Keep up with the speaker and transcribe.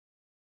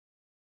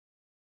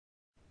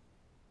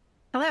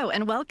Hello,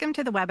 and welcome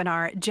to the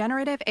webinar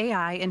Generative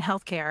AI in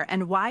Healthcare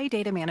and Why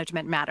Data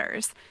Management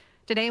Matters.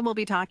 Today, we'll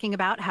be talking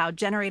about how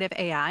generative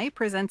AI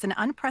presents an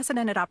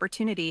unprecedented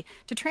opportunity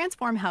to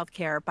transform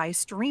healthcare by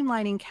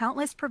streamlining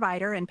countless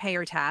provider and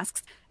payer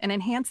tasks and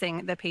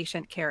enhancing the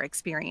patient care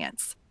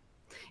experience.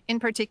 In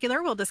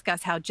particular, we'll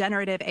discuss how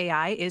generative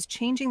AI is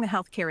changing the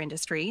healthcare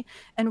industry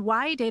and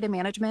why data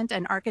management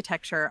and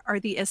architecture are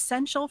the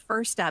essential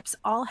first steps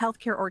all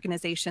healthcare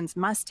organizations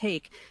must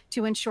take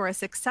to ensure a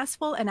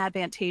successful and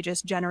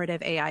advantageous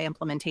generative AI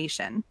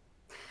implementation.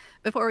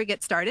 Before we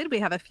get started, we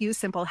have a few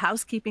simple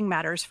housekeeping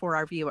matters for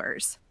our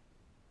viewers.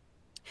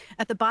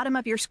 At the bottom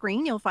of your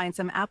screen, you'll find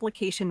some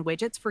application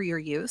widgets for your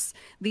use.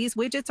 These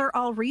widgets are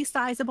all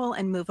resizable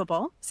and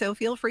movable, so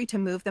feel free to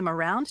move them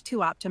around to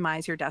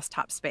optimize your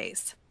desktop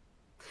space.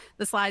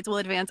 The slides will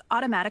advance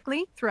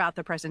automatically throughout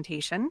the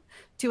presentation.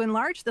 To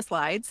enlarge the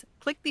slides,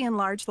 click the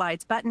Enlarge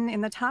Slides button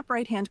in the top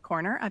right-hand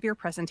corner of your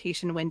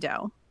presentation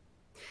window.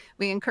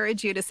 We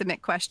encourage you to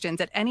submit questions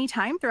at any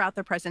time throughout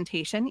the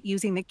presentation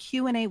using the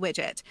Q&A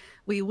widget.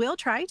 We will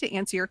try to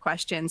answer your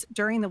questions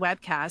during the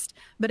webcast,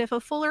 but if a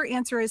fuller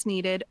answer is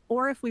needed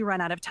or if we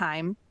run out of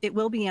time, it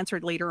will be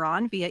answered later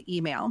on via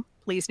email.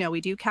 Please know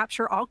we do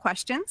capture all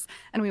questions,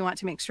 and we want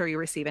to make sure you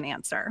receive an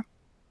answer.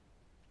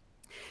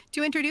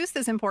 To introduce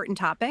this important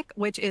topic,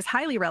 which is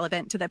highly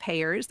relevant to the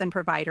payers and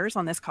providers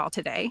on this call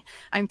today,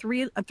 I'm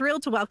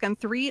thrilled to welcome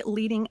three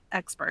leading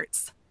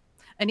experts.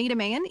 Anita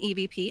Mahan,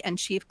 EVP and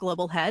Chief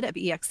Global Head of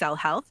EXL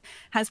Health,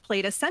 has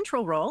played a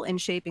central role in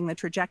shaping the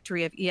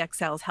trajectory of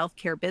EXL's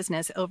healthcare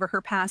business over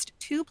her past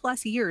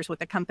 2+ years with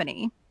the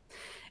company.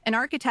 An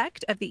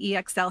architect of the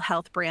EXL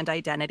Health brand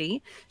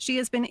identity, she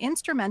has been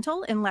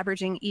instrumental in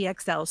leveraging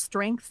EXL's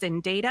strengths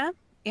in data,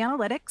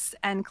 analytics,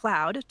 and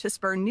cloud to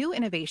spur new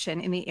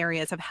innovation in the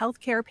areas of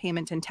healthcare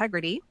payment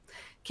integrity,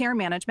 care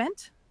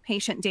management,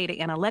 patient data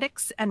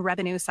analytics, and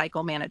revenue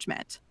cycle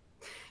management.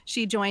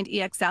 She joined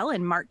EXL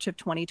in March of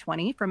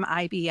 2020 from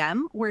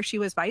IBM, where she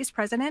was Vice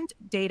President,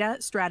 Data,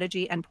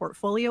 Strategy, and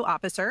Portfolio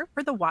Officer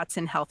for the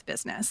Watson Health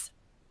business.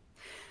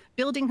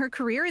 Building her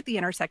career at the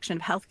intersection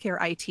of healthcare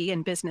IT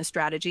and business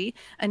strategy,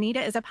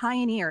 Anita is a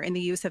pioneer in the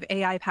use of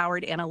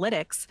AI-powered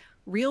analytics,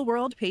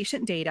 real-world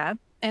patient data,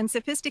 and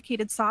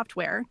sophisticated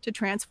software to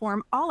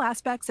transform all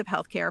aspects of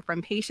healthcare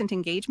from patient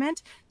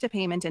engagement to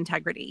payment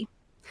integrity.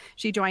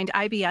 She joined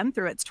IBM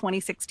through its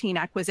 2016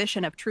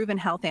 acquisition of Truven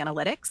Health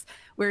Analytics,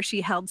 where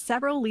she held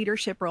several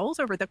leadership roles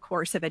over the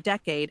course of a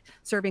decade,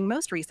 serving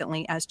most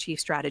recently as Chief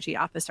Strategy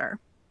Officer.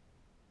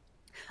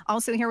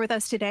 Also here with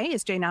us today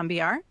is Jay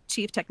Nambiar,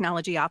 Chief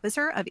Technology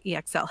Officer of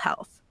EXL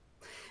Health.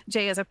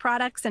 Jay is a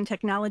products and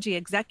technology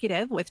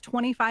executive with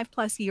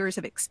 25+ years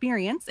of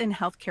experience in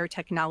healthcare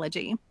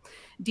technology,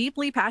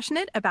 deeply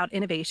passionate about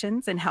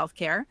innovations in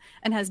healthcare,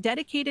 and has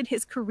dedicated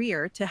his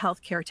career to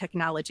healthcare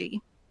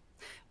technology.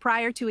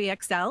 Prior to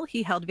EXL,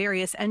 he held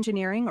various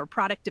engineering or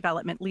product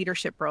development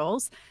leadership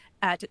roles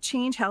at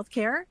Change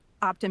Healthcare,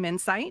 Optum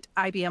Insight,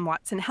 IBM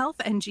Watson Health,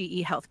 and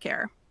GE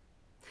Healthcare.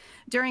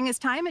 During his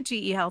time at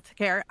GE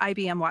Healthcare,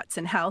 IBM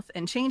Watson Health,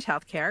 and Change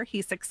Healthcare,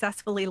 he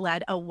successfully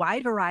led a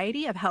wide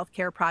variety of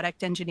healthcare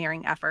product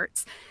engineering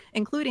efforts,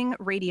 including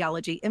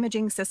radiology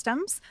imaging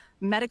systems,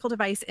 medical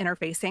device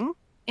interfacing,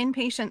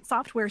 inpatient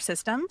software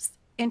systems,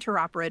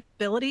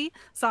 interoperability,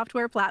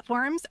 software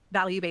platforms,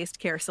 value-based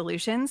care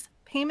solutions,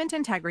 payment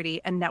integrity,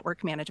 and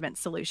network management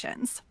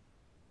solutions.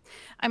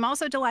 I'm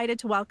also delighted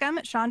to welcome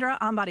Chandra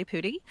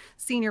Ambadipudi,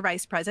 Senior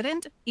Vice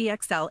President,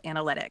 EXL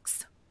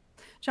Analytics.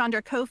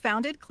 Chandra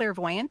co-founded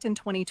Clairvoyant in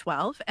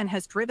 2012 and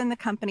has driven the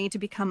company to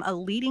become a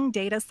leading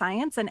data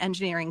science and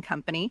engineering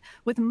company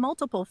with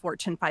multiple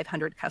Fortune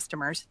 500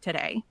 customers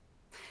today.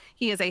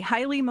 He is a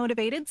highly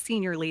motivated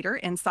senior leader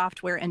in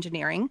software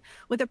engineering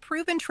with a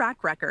proven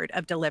track record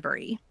of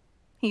delivery.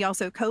 He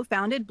also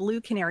co-founded Blue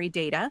Canary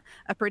Data,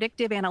 a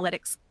predictive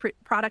analytics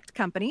product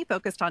company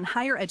focused on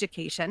higher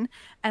education,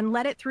 and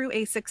led it through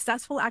a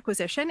successful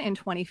acquisition in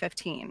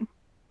 2015.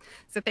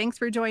 So thanks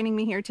for joining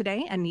me here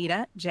today,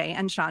 Anita, Jay,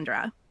 and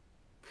Chandra.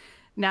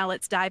 Now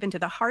let's dive into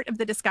the heart of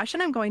the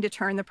discussion. I'm going to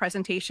turn the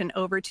presentation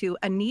over to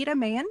Anita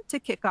Mahan to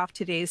kick off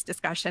today's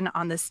discussion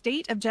on the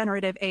state of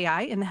generative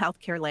AI in the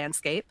healthcare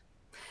landscape.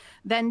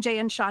 Then Jay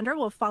and Chandra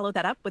will follow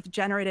that up with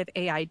generative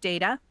AI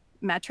data,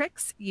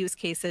 metrics, use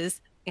cases,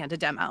 and a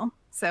demo.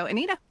 So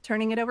Anita,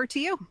 turning it over to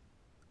you.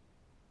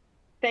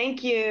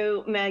 Thank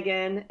you,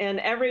 Megan, and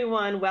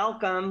everyone,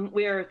 welcome.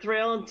 We are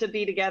thrilled to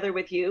be together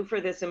with you for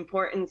this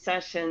important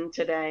session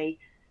today.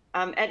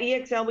 At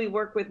EXL, we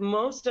work with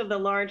most of the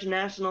large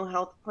national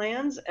health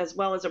plans, as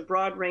well as a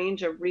broad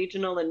range of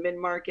regional and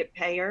mid-market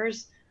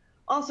payers,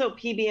 also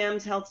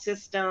PBMs, health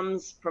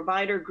systems,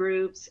 provider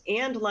groups,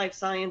 and life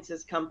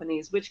sciences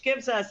companies, which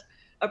gives us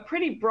a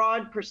pretty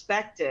broad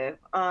perspective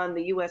on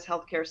the US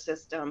healthcare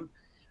system.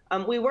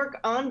 We work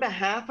on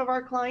behalf of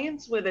our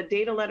clients with a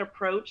data-led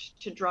approach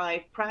to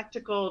drive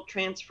practical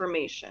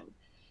transformation.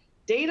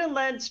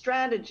 Data-led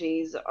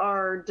strategies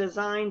are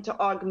designed to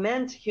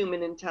augment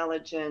human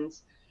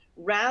intelligence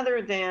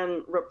rather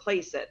than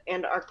replace it.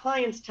 And our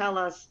clients tell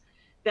us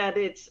that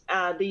it's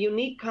the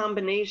unique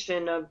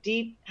combination of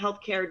deep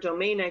healthcare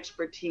domain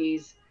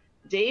expertise,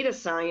 data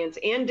science,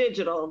 and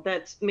digital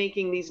that's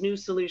making these new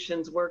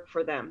solutions work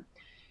for them.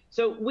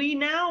 So we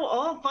now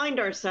all find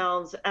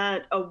ourselves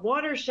at a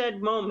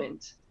watershed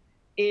moment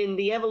in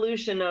the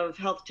evolution of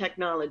health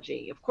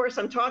technology. Of course,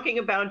 I'm talking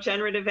about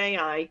generative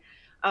AI,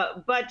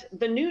 but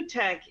the new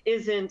tech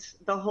isn't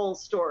the whole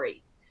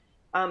story.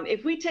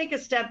 If we take a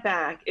step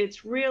back,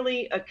 it's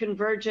really a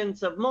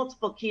convergence of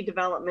multiple key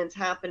developments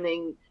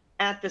happening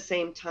at the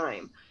same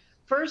time.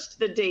 First,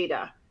 the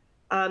data.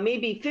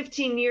 Maybe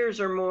 15 years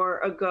or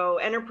more ago,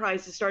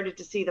 enterprises started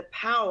to see the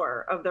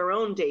power of their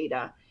own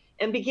data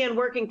and began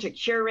working to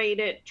curate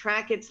it,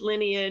 track its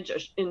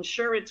lineage,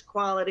 ensure its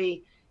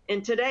quality.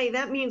 And today,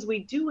 that means we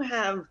do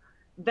have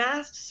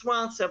vast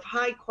swaths of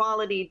high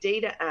quality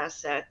data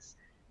assets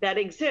that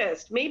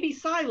exist, maybe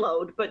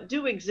siloed, but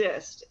do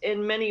exist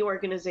in many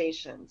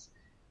organizations.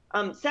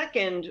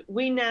 Second,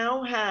 we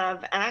now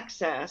have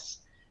access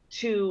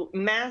to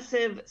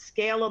massive,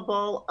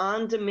 scalable,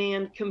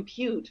 on-demand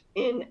compute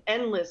in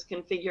endless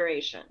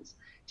configurations.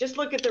 Just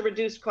look at the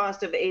reduced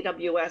cost of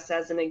AWS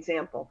as an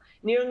example.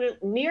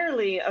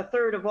 Nearly a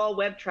third of all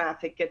web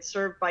traffic gets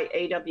served by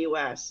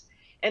AWS,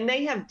 and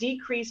they have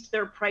decreased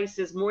their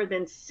prices more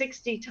than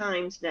 60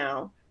 times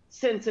now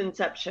since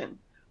inception.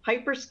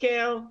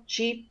 Hyperscale,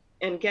 cheap,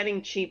 and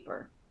getting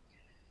cheaper.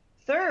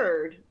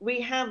 Third,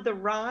 we have the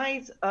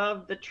rise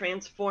of the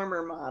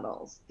transformer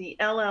models, the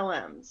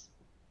LLMs.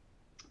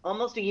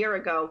 Almost a year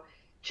ago,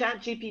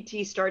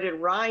 ChatGPT started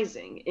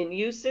rising in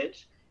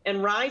usage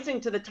and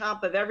rising to the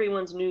top of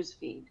everyone's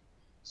newsfeed.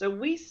 So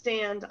we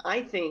stand,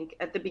 I think,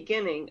 at the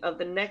beginning of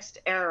the next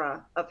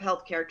era of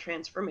healthcare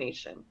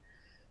transformation.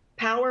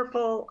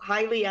 Powerful,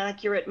 highly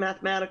accurate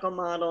mathematical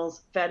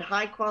models fed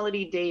high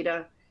quality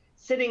data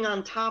sitting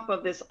on top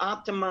of this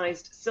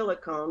optimized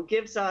silicon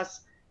gives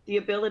us the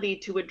ability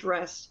to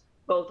address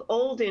both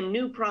old and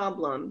new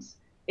problems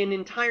in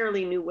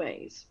entirely new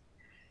ways.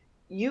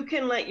 You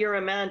can let your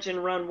imagine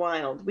run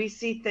wild. We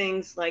see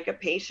things like a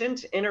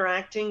patient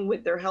interacting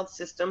with their health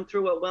system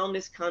through a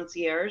wellness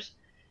concierge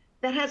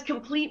that has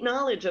complete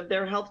knowledge of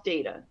their health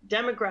data,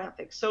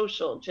 demographic,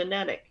 social,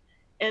 genetic,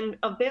 and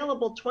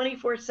available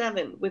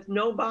 24/7 with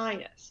no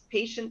bias,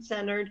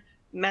 patient-centered,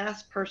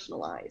 mass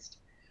personalized.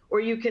 Or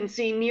you can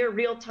see near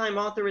real-time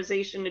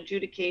authorization,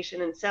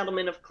 adjudication, and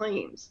settlement of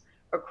claims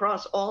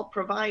across all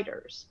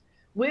providers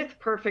with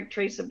perfect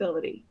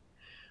traceability.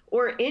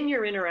 Or in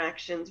your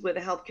interactions with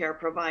a healthcare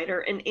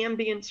provider, an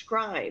ambient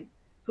scribe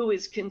who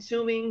is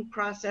consuming,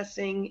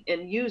 processing,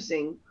 and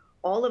using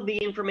all of the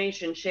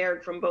information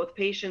shared from both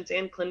patients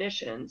and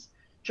clinicians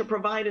to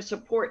provide a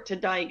support to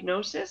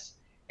diagnosis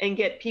and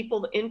get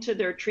people into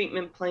their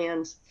treatment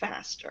plans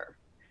faster.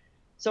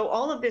 So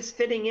all of this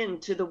fitting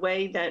into the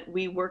way that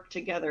we work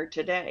together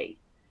today.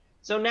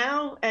 So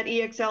now at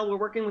EXL, we're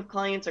working with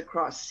clients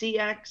across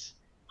CX,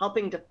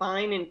 helping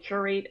define and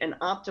curate and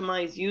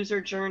optimize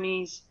user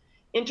journeys,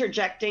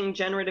 interjecting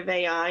generative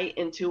AI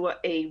into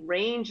a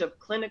range of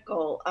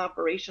clinical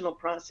operational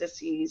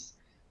processes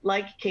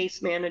like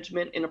case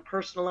management in a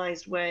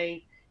personalized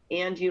way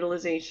and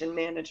utilization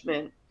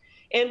management.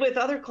 And with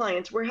other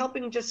clients, we're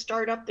helping just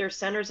start up their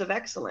centers of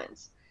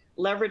excellence,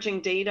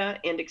 leveraging data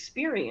and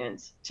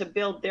experience to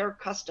build their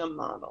custom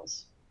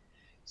models.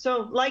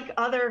 So like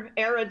other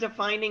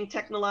era-defining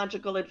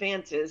technological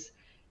advances,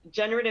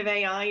 generative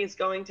AI is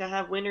going to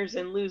have winners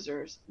and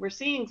losers. We're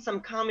seeing some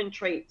common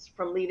traits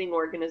from leading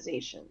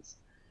organizations.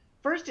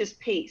 First is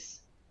pace.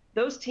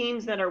 Those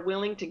teams that are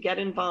willing to get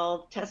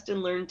involved, test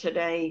and learn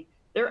today,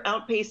 they're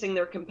outpacing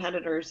their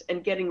competitors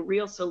and getting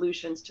real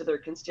solutions to their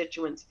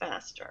constituents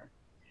faster.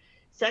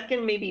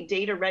 Second, maybe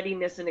data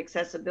readiness and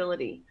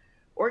accessibility.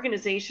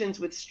 Organizations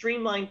with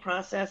streamlined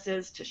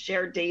processes to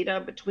share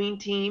data between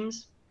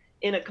teams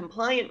in a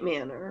compliant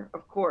manner,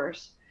 of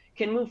course,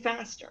 can move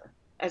faster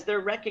as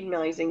they're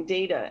recognizing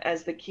data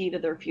as the key to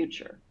their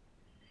future.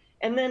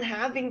 And then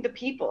having the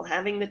people,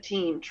 having the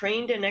team,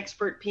 trained and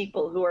expert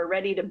people who are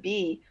ready to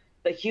be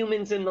the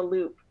humans in the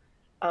loop,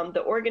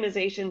 the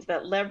organizations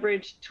that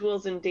leverage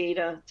tools and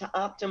data to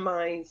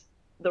optimize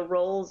the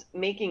roles,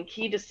 making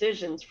key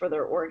decisions for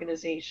their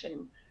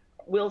organization,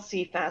 will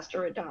see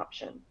faster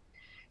adoption.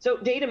 So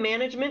data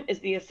management is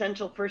the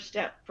essential first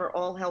step for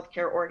all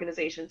healthcare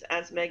organizations,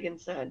 as Megan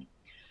said.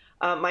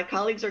 My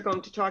colleagues are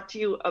going to talk to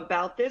you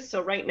about this.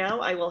 So right now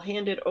I will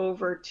hand it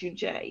over to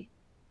Jay.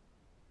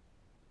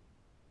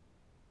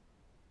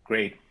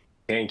 Great.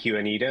 Thank you,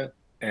 Anita.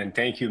 And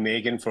thank you,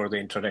 Megan, for the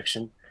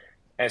introduction.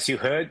 As you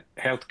heard,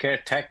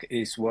 healthcare tech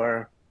is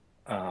where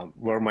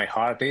my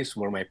heart is,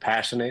 where my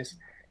passion is.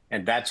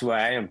 And that's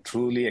why I am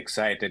truly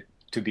excited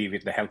to be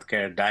with the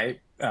healthcare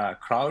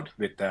crowd,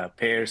 with the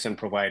payers and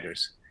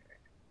providers.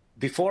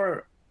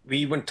 Before we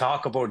even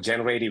talk about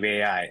generative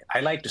AI, I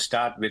like to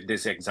start with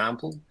this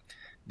example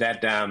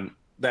that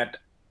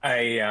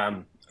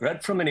I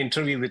read from an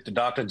interview with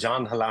Dr.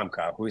 John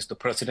Halamka, who is the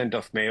president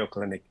of Mayo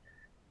Clinic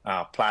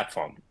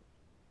platform.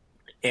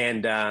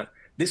 And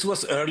this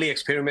was early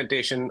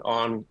experimentation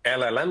on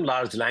LLM,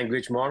 large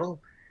language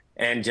model.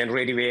 And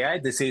generative AI,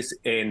 this is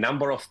a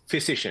number of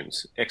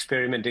physicians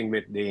experimenting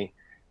with the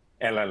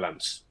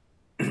LLMs.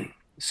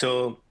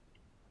 So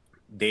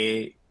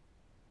they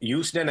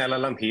used an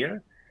LLM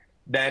here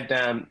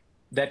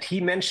that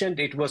he mentioned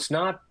it was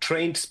not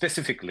trained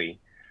specifically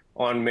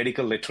on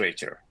medical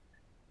literature,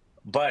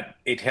 but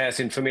it has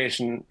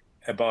information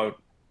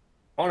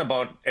on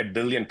about 1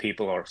 billion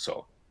people or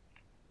so.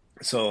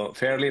 So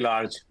fairly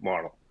large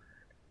model.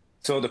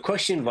 So the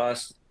question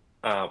was,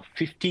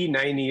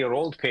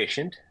 59-year-old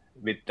patient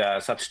with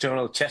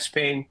substernal chest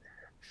pain,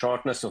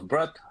 shortness of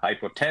breath,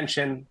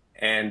 hypotension,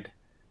 and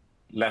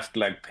left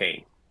leg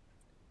pain.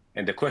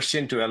 And the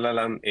question to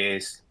LLM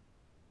is,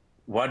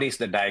 what is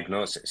the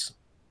diagnosis?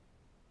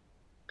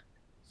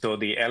 So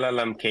the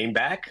LLM came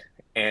back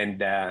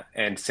and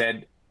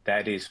said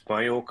that is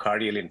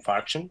myocardial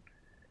infarction,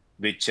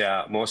 which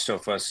most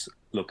of us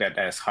look at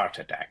as heart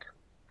attack.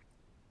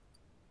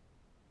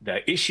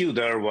 The issue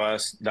there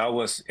was that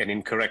was an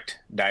incorrect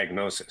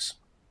diagnosis.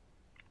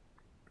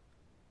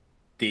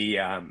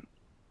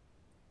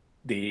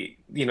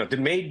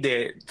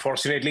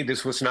 Fortunately,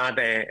 this was not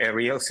a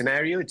real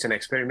scenario. It's an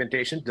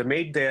experimentation. They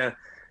made the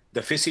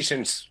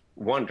physicians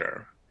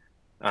wonder,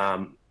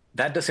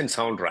 that doesn't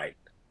sound right.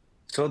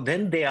 So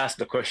then they asked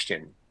the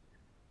question,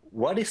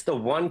 what is the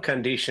one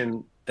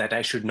condition that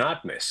I should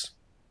not miss?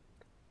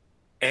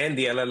 And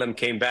the LLM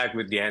came back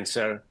with the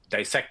answer,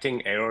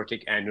 dissecting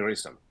aortic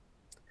aneurysm,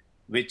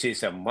 which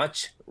is a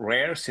much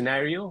rare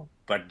scenario,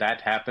 but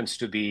that happens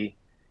to be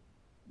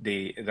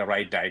the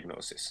right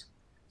diagnosis.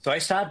 So I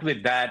start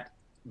with that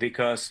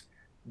because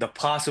the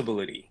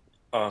possibility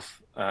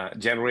of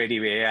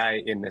generative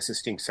AI in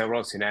assisting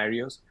several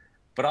scenarios,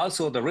 but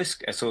also the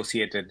risk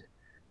associated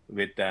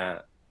with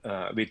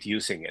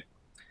using it.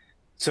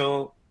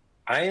 So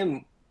I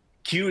am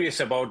curious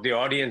about the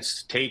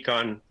audience take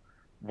on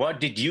what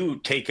did you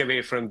take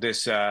away from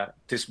this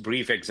this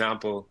brief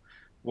example?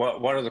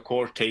 What are the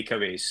core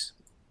takeaways?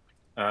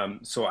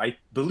 So I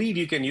believe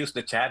you can use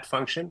the chat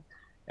function,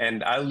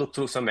 and I'll look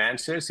through some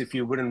answers if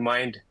you wouldn't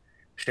mind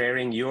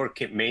sharing your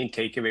main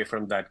takeaway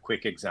from that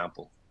quick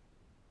example.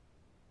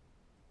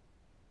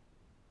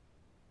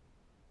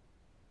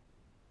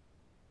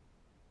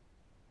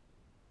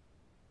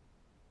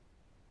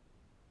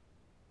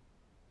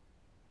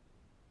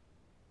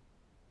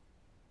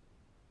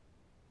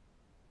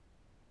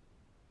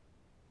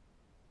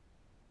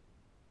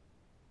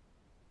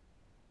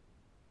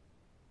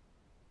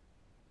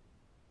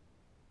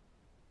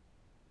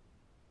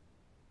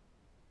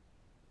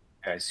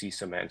 I see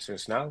some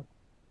answers now.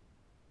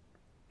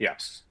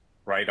 Yes,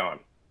 right on.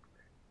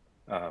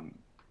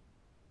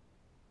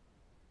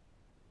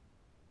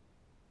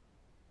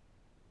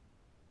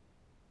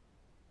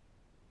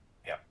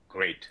 Yeah,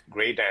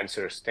 great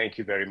answers. Thank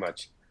you very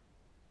much.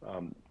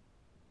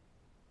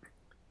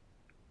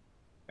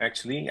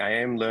 Actually, I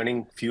am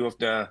learning a few of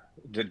the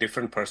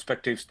different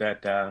perspectives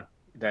that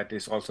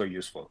is also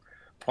useful.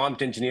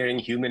 Prompt engineering,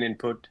 human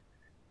input,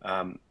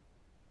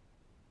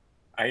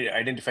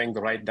 identifying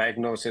the right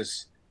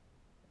diagnosis,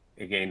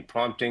 again,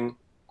 prompting,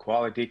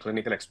 quality,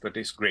 clinical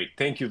expertise. Great,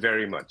 thank you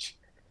very much.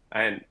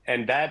 And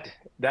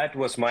that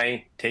was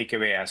my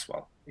takeaway as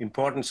well.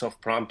 Importance of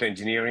prompt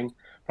engineering.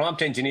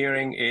 Prompt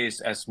engineering is,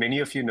 as many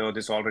of you know,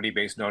 this already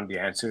based on the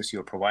answers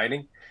you're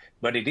providing,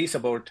 but it is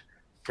about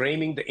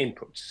framing the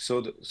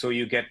inputs so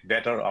you get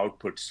better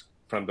outputs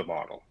from the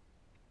model.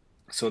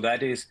 So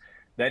that is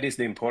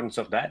the importance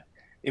of that.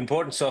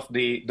 Importance of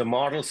the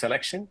model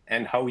selection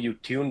and how you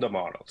tune the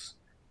models.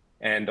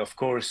 And of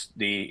course,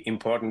 the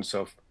importance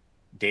of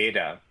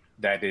data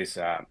that is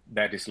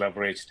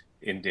leveraged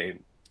in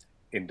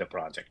the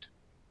project.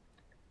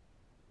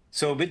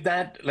 So with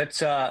that, let's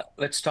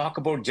talk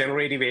about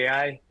generative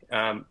AI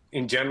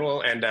in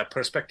general and a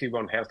perspective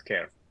on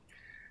healthcare.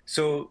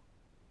 So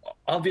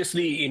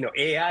obviously,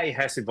 AI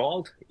has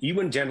evolved.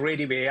 Even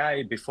generative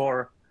AI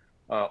before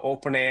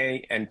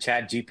OpenAI and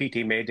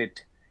ChatGPT made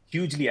it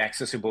hugely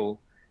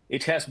accessible.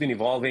 It has been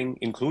evolving,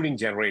 including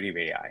generative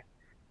AI.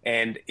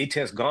 And it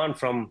has gone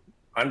from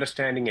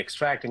understanding,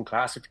 extracting,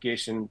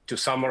 classification to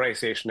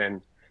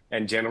summarization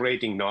and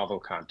generating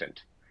novel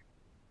content.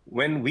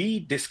 When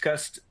we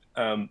discussed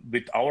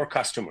with our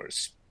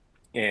customers,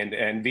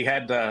 and we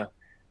had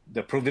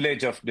the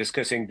privilege of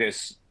discussing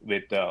this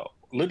with a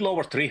little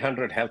over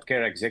 300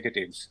 healthcare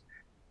executives,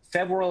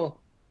 several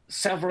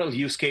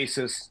use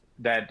cases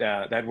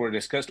that were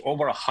discussed,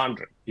 over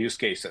 100 use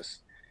cases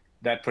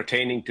that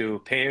pertaining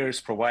to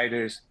payers,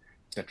 providers,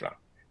 etc.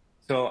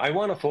 So I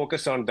want to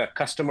focus on the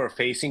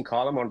customer-facing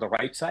column on the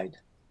right side.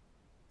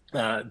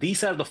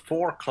 These are the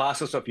 4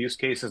 classes of use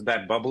cases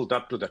that bubbled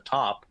up to the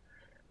top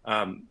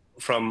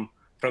from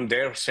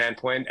their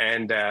standpoint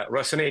and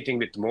resonating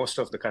with most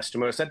of the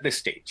customers at this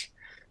stage.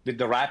 With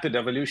the rapid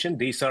evolution,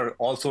 these are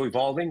also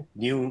evolving.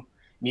 New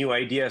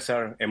ideas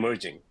are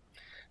emerging.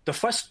 The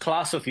first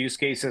class of use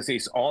cases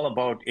is all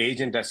about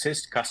agent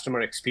assist,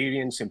 customer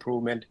experience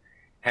improvement,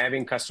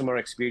 having customer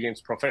experience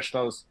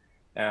professionals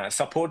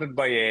supported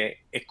by a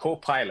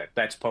co-pilot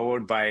that's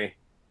powered by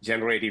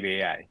generative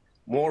AI,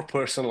 more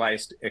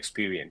personalized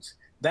experience.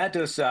 that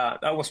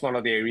was one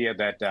of the area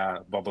that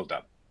bubbled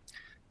up.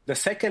 The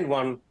second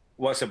one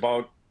was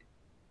about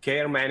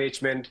care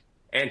management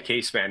and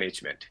case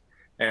management.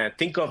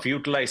 Think of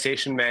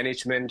utilization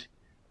management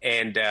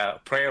and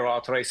prior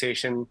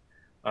authorization,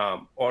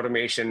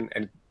 automation,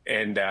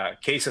 and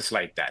cases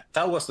like that.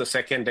 That was the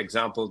second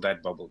example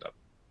that bubbled up.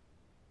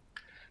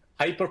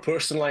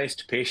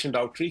 Hyper-personalized patient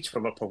outreach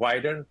from a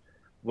provider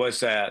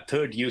was a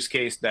third use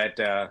case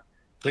that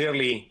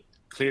clearly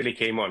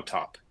came on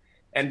top.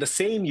 And the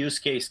same use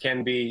case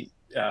can be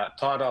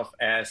thought of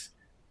as,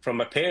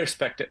 from a payer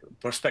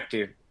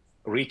perspective,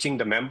 reaching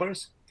the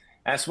members,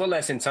 as well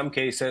as in some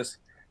cases,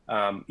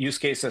 use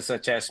cases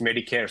such as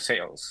Medicare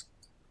sales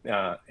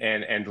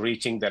and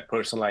reaching that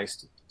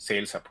personalized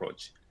sales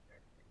approach.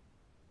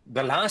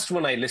 The last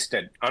one I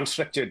listed,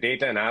 unstructured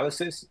data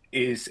analysis,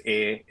 is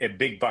a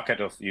big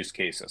bucket of use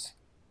cases.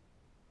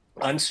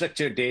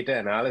 Unstructured data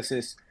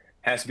analysis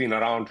has been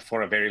around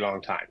for a very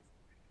long time.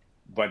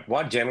 But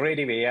what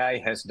generative AI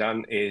has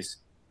done is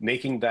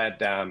making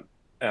that,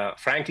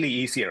 frankly,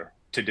 easier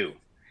to do.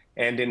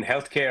 And in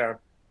healthcare,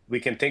 we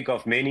can think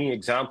of many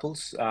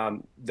examples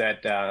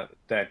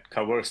that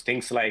covers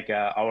things like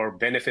our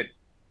benefit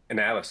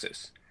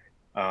analysis,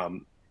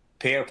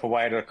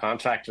 payer-provider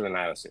contractor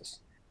analysis,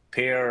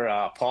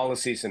 payer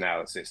policies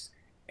analysis,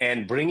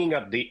 and bringing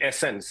up the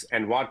essence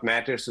and what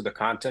matters to the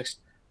context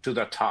to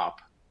the top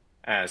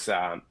as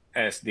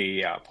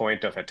the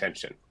point of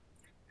attention.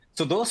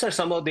 So those are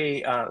some of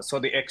the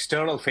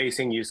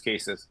external-facing use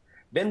cases.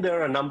 Then there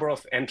are a number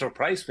of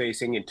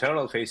enterprise-facing,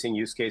 internal-facing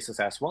use cases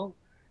as well.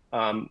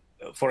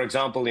 For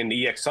example, in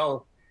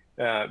EXL,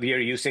 we are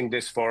using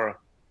this for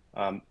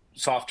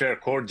software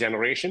code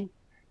generation.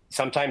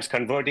 Sometimes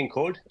converting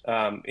code,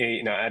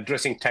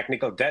 addressing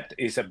technical debt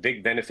is a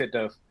big benefit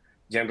of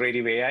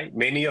generative AI.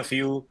 Many of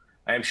you,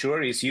 I'm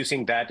sure, is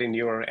using that in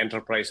your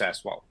enterprise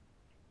as well.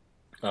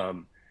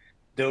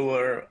 There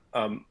were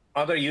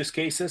other use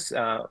cases.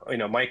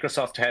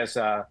 Microsoft has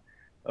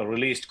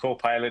released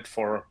Copilot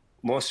for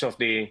most of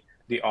the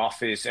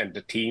Office and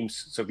the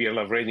Teams, so we are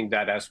leveraging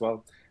that as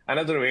well.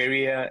 Another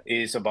area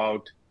is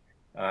about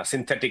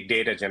synthetic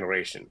data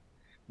generation.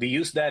 We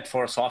use that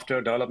for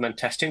software development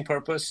testing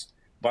purpose,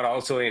 but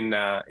also in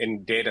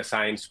data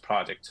science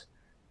projects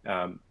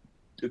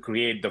to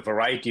create the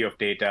variety of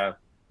data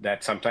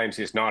that sometimes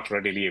is not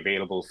readily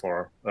available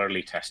for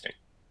early testing.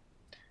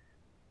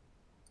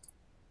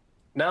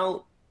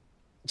 Now,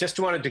 just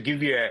wanted to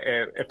give you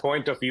a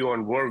point of view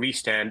on where we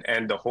stand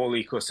and the whole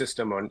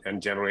ecosystem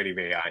on generative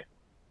AI.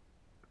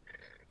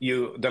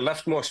 The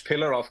leftmost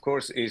pillar, of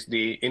course, is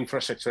the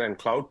infrastructure and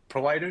cloud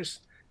providers,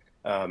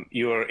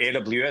 your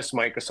AWS,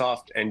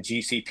 Microsoft, and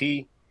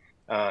GCP,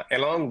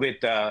 along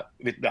with the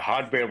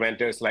hardware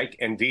vendors like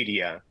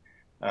NVIDIA,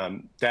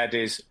 that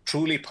is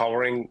truly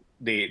powering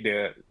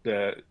the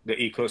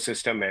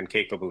ecosystem and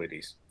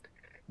capabilities.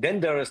 Then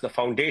there is the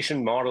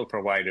foundation model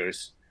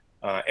providers.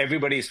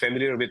 Everybody is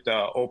familiar with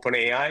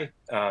OpenAI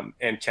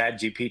and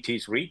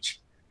ChatGPT's reach,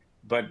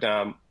 but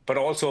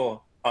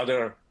also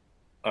other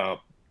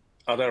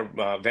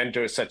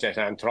vendors such as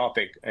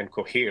Anthropic and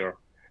Cohere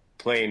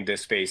play in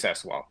this space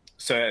as well.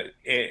 So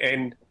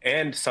and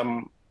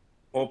some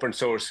open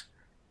source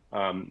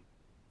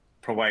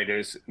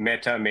providers.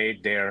 Meta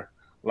made their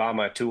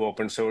Llama 2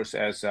 open source,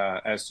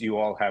 as you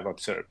all have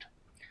observed.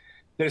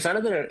 There's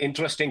another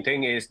interesting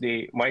thing is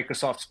the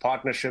Microsoft's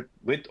partnership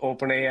with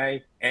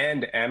OpenAI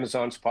and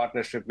Amazon's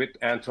partnership with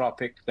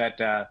Anthropic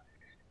that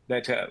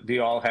we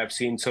all have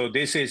seen. So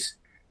this is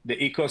the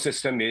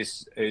ecosystem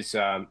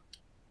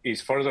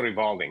is further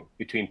evolving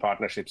between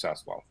partnerships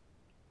as well.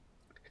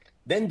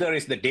 Then there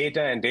is the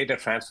data and data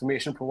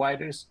transformation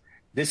providers.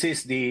 This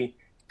is the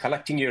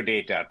collecting your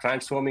data,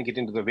 transforming it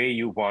into the way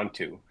you want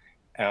to,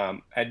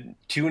 and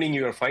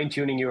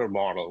fine-tuning your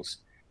models,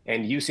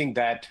 and using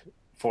that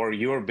for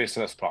your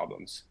business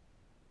problems.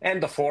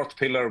 And the fourth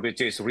pillar, which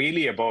is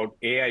really about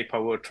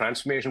AI-powered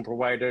transformation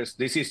providers.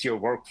 This is your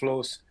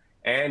workflows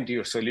and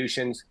your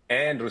solutions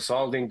and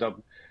resolving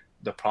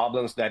the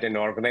problems that an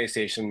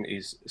organization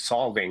is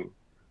solving,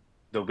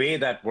 the way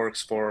that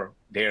works for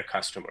their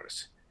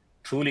customers,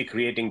 truly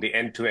creating the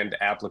end-to-end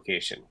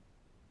application.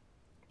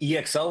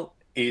 EXL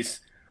is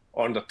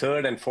on the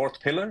third and fourth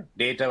pillar,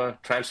 data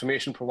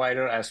transformation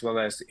provider, as well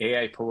as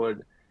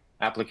AI-powered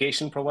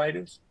application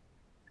providers.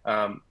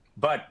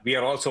 But we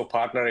are also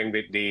partnering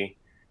with the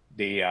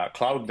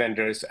cloud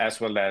vendors as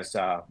well as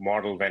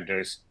model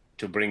vendors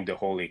to bring the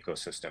whole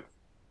ecosystem.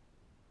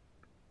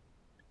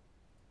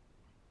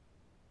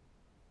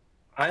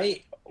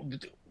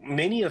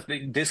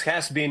 This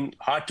has been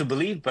hard to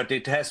believe, but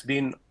it has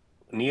been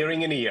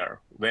nearing a year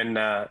when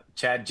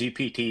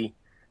ChatGPT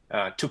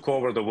took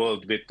over the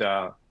world with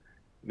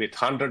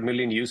 100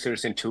 million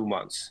users in 2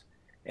 months.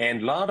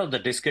 And a lot of the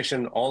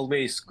discussion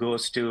always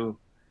goes to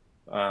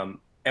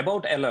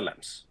about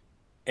LLMs.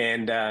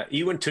 And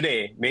even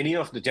today, many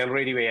of the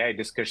generative AI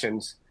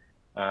discussions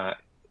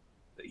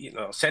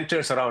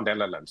centers around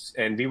LLMs.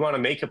 And we want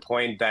to make a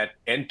point that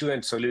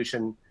end-to-end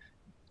solution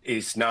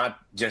is not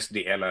just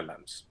the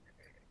LLMs.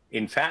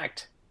 In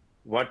fact,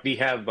 what we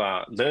have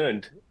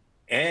learned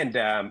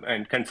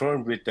and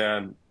confirmed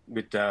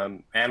with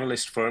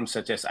analyst firms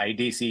such as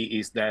IDC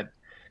is that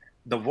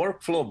the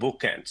workflow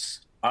bookends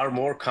are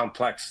more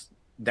complex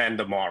than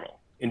the model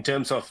in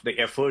terms of the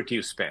effort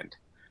you spend.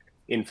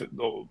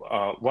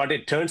 What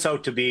it turns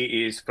out to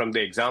be is, from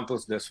the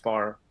examples thus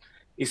far,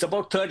 is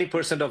about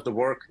 30% of the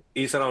work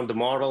is around the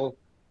model,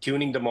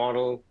 tuning the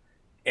model,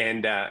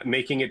 and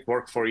making it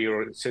work for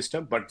your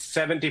system. But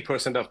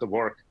 70% of the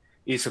work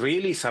is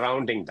really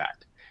surrounding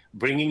that,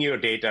 bringing your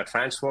data,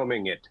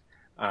 transforming it,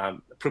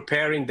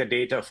 preparing the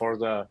data for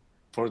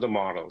the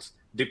models,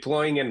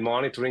 deploying and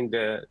monitoring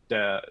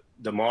the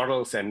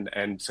models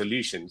and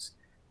solutions,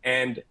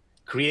 and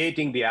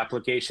creating the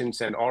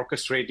applications and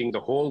orchestrating the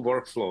whole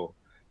workflow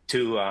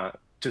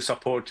to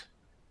support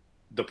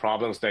the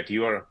problems that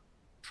you are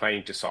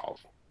trying to solve.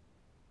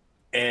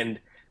 And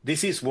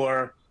this is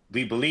where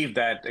we believe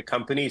that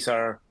companies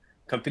are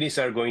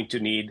going to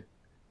need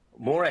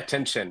more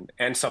attention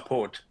and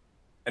support,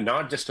 and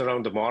not just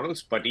around the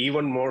models, but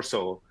even more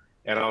so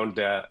around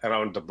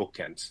the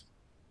bookends.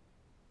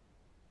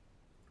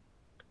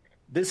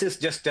 This is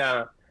just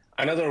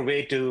another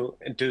way to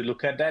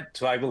look at that.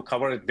 So I will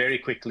cover it very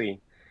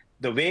quickly.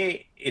 The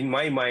way, in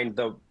my mind,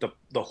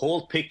 the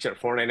whole picture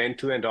for an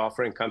end-to-end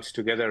offering comes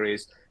together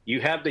is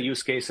you have the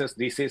use cases.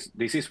 This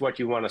is what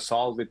you want to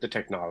solve with the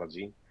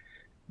technology,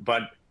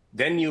 but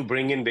then you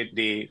bring in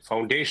the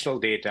foundational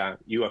data,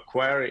 you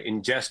acquire,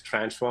 ingest,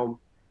 transform,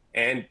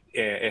 and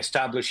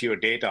establish your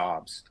data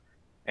ops,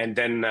 and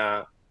then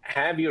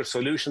have your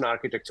solution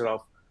architecture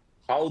of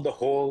how the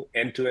whole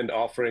end-to-end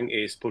offering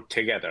is put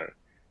together.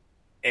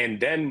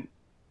 And then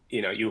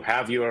you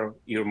have your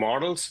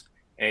models,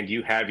 and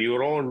you have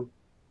your own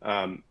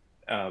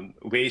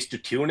ways to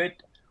tune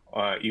it,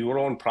 your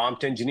own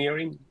prompt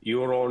engineering,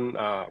 your own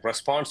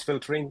response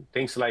filtering,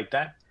 things like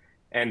that.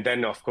 And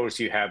then, of course,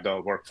 you have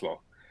the workflow.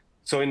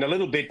 So in a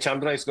little bit,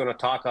 Chandra is going to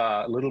talk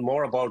a little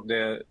more about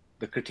the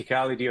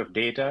criticality of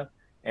data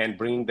and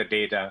bringing the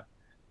data.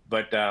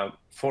 But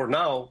for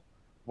now,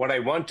 what I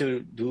want to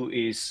do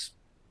is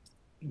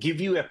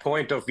give you a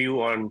point of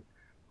view on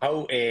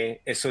how a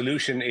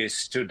solution is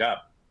stood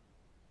up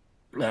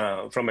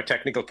from a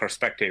technical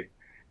perspective.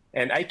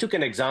 And I took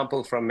an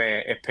example from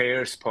a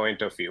payer's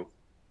point of view.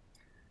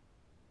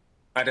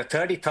 At a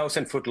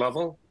 30,000-foot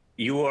level,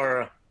 you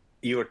are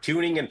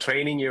tuning and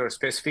training your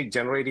specific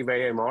generative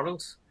AI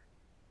models,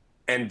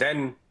 and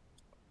then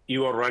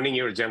you are running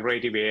your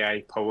generative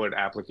AI-powered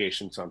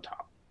applications on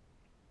top.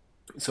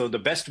 So the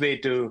best way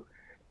to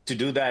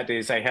do that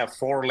is I have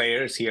 4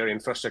 layers here: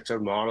 infrastructure,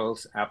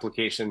 models,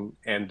 application,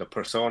 and the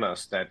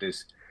personas that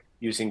is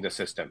using the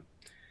system.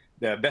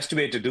 The best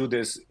way to do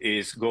this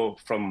is go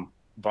from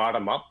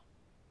bottom up.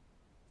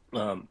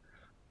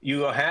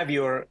 You have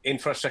your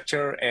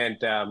infrastructure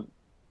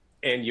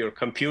and your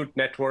compute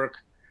network,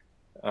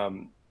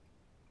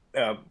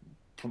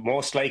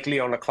 most likely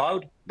on a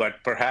cloud, but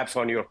perhaps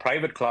on your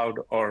private cloud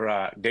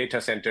or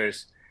data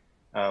centers.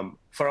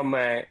 From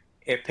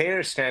a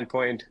payer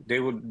standpoint, they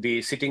would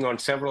be sitting on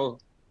several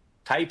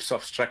types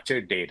of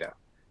structured data: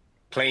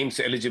 claims,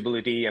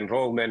 eligibility,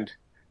 enrollment,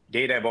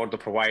 data about the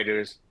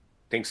providers,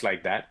 things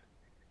like that.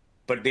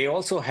 But they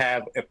also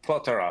have a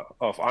plethora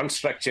of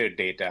unstructured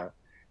data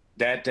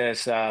that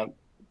is, I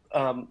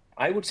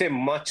would say,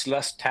 much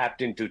less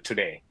tapped into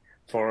today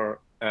for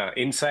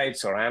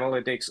insights or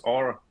analytics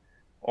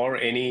or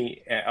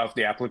any of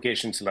the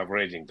applications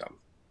leveraging them.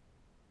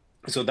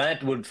 So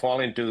that would fall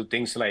into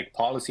things like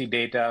policy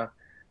data,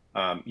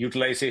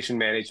 utilization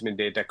management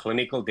data,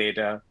 clinical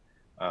data,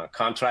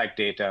 contract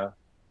data,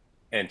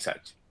 and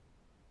such.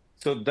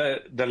 So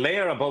the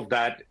layer above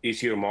that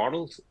is your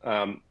models.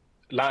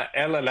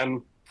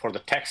 LLM for the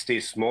text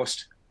is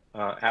most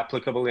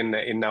applicable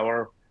in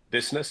our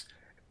business,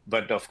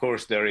 but of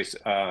course there is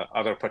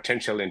other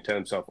potential in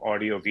terms of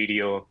audio,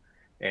 video,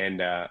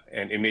 and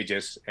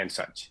images and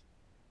such.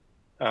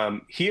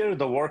 Here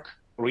the work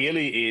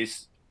really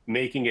is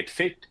making it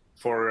fit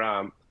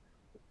for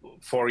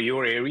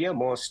your area.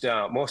 Most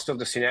of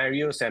the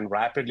scenarios and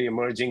rapidly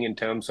emerging in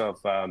terms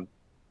of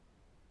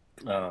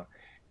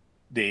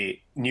the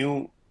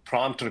new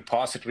prompt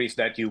repositories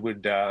that you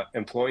would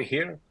employ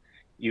here.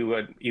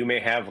 You may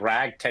have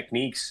RAG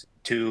techniques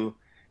to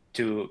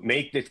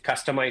make it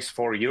customized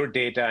for your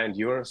data and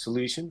your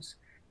solutions,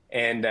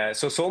 and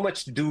so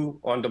much to do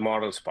on the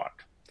models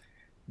part.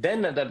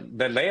 Then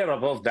the layer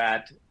above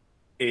that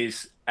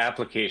is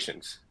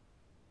applications.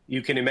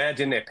 You can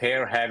imagine a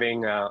payer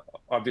having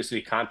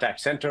obviously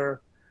contact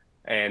center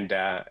and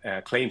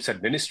claims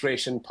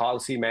administration,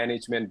 policy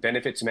management,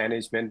 benefits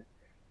management,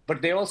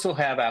 but they also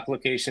have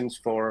applications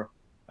for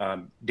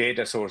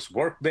data source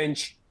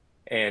workbench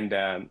and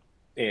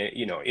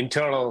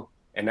internal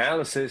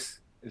analysis,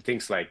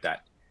 things like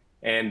that,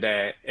 and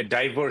a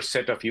diverse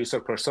set of user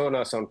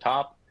personas on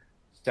top,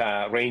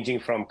 ranging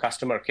from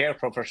customer care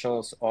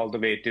professionals all the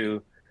way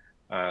to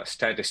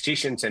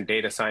statisticians and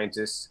data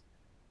scientists,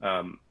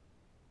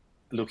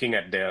 looking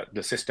at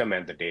the system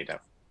and the data.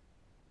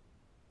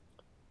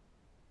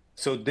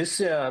 So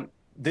this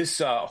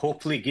this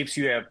hopefully gives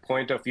you a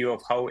point of view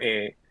of how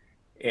an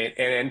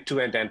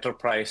end-to-end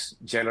enterprise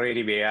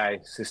generative AI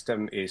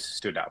system is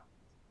stood up.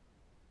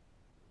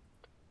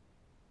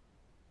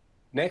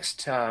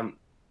 Next,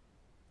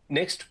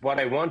 what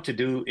I want to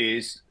do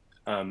is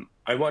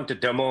I want to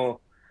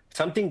demo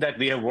something that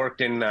we have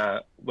worked in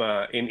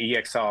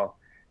EXL.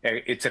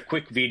 It's a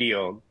quick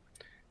video,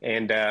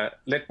 and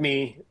let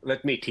me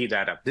tee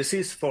that up. This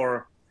is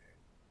for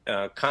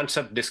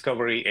concept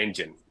discovery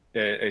engine,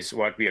 is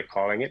what we are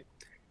calling it.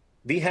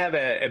 We have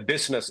a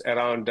business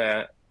around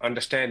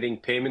understanding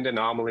payment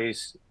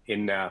anomalies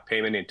in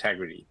payment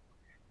integrity.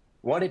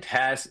 What it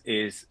has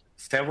is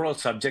several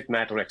subject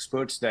matter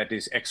experts that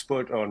is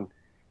expert on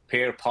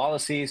payer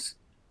policies,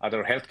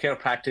 other healthcare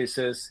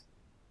practices,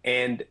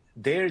 and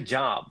their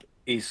job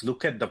is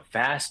look at the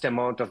vast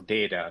amount of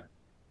data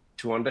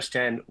to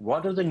understand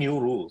what are the new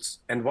rules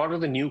and what are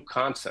the new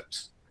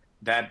concepts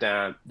that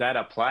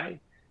apply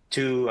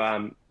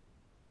to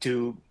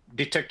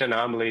detect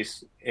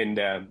anomalies in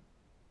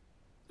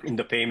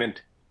the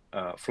payment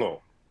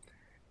flow.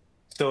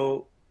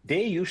 So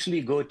they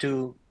usually go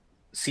to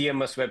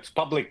CMS web's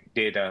public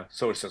data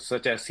sources,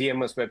 such as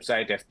CMS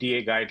website,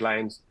 FDA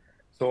guidelines,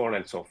 so on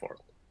and so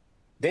forth.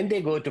 Then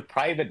they go to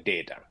private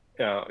data.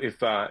 If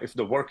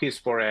the work is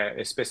for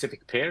a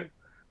specific payer,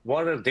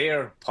 what are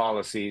their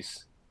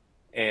policies,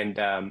 and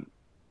how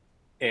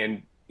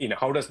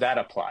does that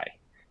apply?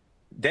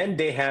 Then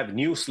they have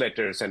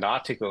newsletters and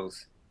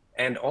articles,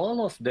 and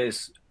all of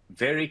this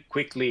very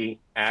quickly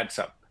adds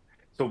up.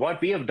 So what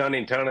we have done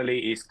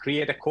internally is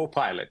create a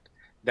co-pilot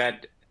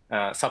that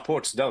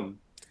supports them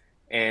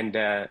and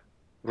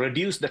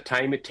reduce the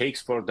time it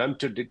takes for them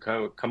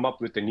to come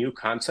up with a new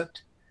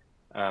concept.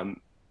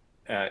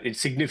 It's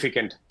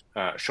significant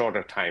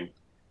shorter time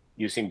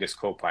using this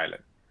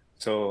co-pilot.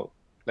 So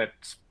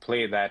let's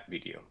play that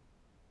video.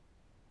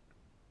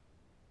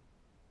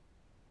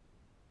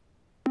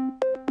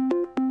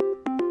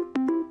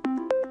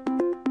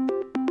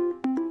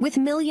 With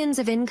millions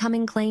of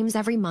incoming claims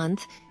every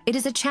month, it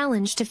is a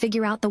challenge to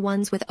figure out the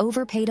ones with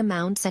overpaid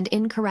amounts and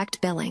incorrect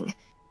billing.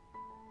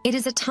 It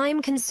is a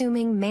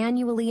time-consuming,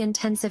 manually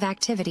intensive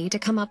activity to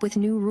come up with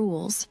new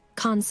rules,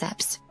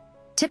 concepts.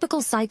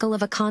 Typical cycle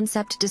of a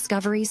concept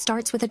discovery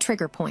starts with a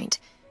trigger point.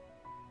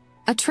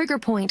 A trigger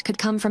point could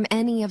come from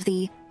any of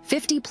the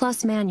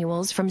 50-plus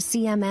manuals from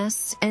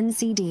CMS,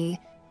 NCD,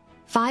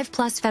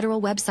 5-plus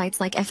federal websites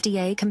like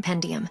FDA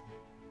Compendium,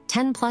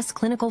 10-plus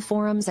clinical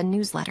forums and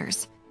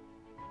newsletters.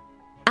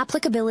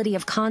 Applicability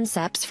of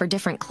concepts for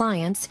different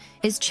clients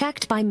is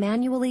checked by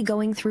manually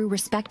going through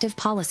respective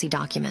policy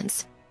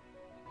documents.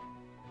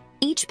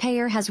 Each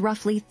payer has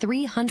roughly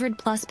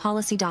 300-plus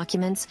policy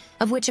documents,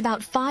 of which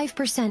about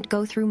 5%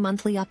 go through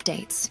monthly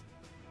updates.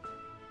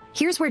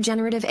 Here's where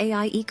generative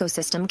AI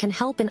ecosystem can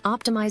help in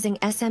optimizing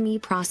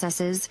SME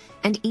processes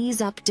and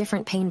ease up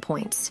different pain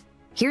points.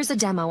 Here's a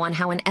demo on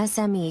how an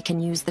SME can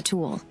use the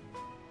tool.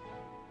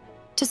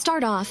 To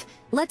start off,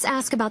 let's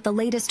ask about the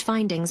latest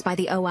findings by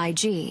the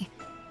OIG.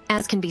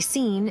 As can be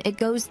seen, it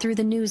goes through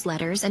the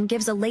newsletters and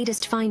gives a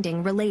latest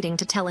finding relating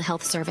to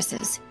telehealth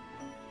services.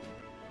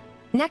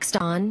 Next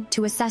on,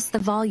 to assess the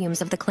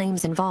volumes of the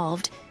claims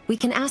involved, we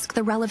can ask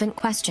the relevant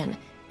question,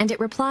 and it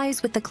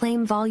replies with the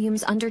claim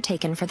volumes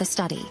undertaken for the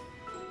study.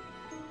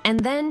 And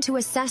then, to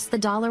assess the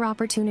dollar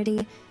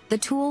opportunity, the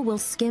tool will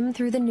skim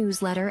through the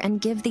newsletter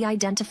and give the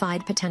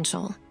identified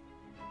potential.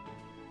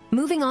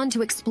 Moving on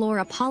to explore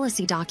a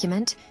policy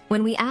document,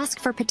 when we ask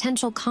for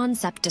potential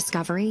concept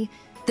discovery,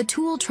 the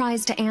tool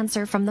tries to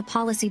answer from the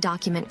policy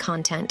document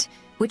content,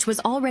 which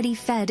was already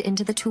fed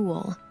into the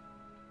tool.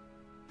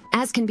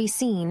 As can be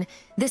seen,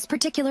 this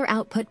particular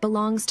output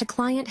belongs to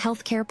Client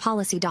Healthcare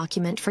Policy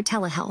Document for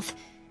Telehealth,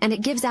 and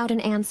it gives out an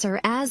answer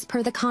as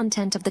per the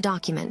content of the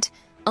document,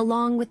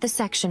 along with the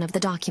section of the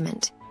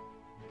document.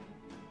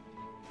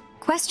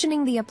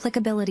 Questioning the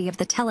applicability of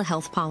the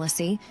telehealth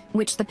policy,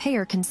 which the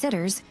payer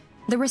considers,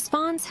 the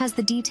response has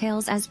the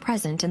details as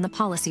present in the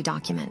policy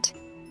document.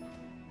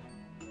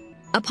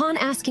 Upon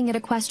asking it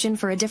a question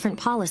for a different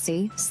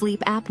policy, sleep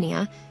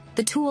apnea,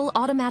 the tool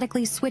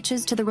automatically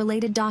switches to the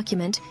related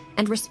document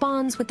and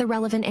responds with the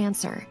relevant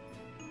answer.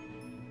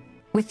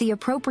 With the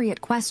appropriate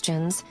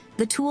questions,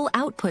 the tool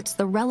outputs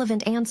the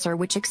relevant answer,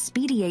 which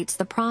expedites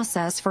the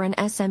process for an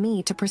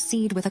SME to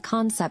proceed with a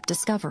concept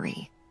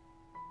discovery.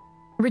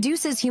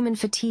 Reduces human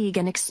fatigue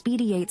and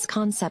expedites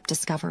concept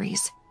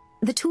discoveries.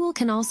 The tool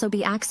can also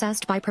be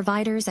accessed by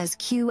providers as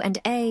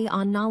Q&A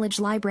on Knowledge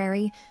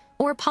Library,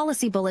 or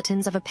policy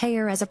bulletins of a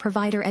payer as a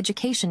provider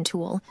education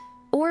tool,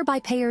 or by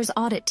payer's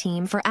audit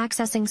team for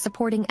accessing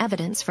supporting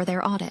evidence for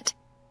their audit.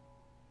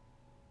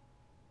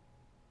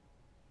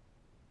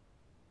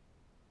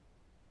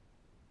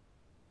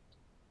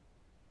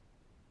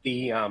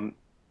 The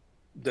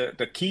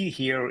key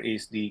here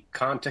is the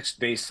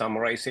context-based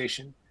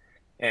summarization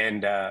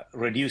and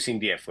reducing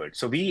the effort.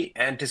 So we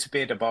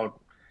anticipate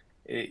about,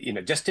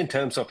 just in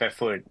terms of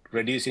effort,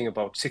 reducing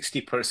about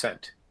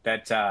 60%.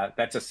 That's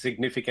a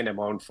significant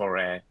amount for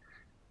an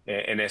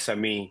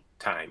SME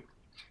time.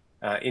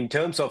 In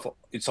terms of,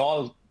 it's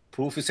all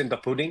proof is in the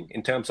pudding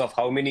in terms of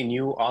how many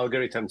new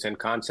algorithms and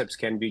concepts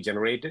can be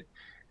generated.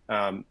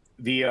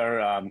 We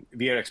are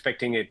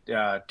expecting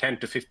a 10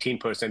 to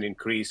 15%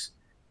 increase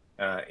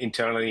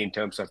internally in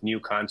terms of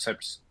new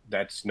concepts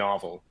that's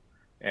novel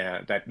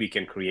that we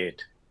can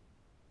create.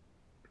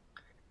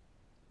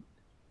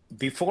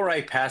 Before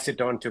I pass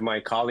it on to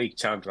my colleague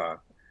Chandra,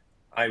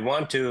 I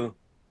want to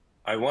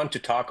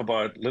talk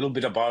about a little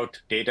bit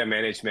about data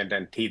management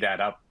and tee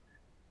that up.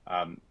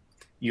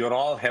 You're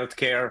all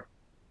healthcare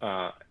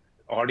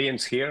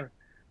audience here,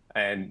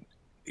 and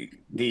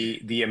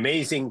the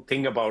amazing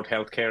thing about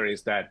healthcare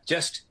is that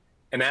just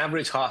an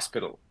average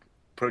hospital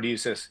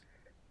produces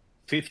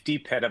 50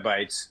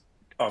 petabytes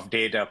of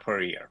data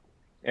per year,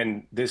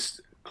 and this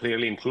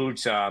clearly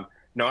includes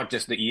not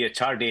just the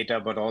EHR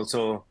data, but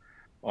also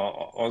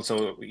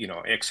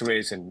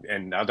X-rays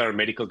and other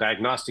medical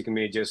diagnostic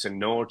images and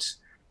notes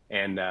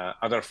and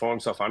other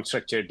forms of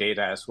unstructured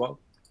data as well.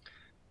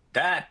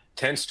 That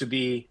tends to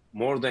be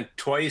more than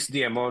twice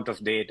the amount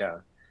of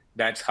data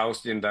that's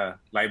housed in the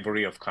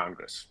Library of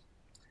Congress,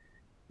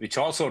 which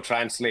also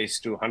translates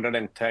to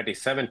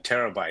 137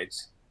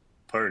 terabytes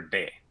per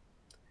day.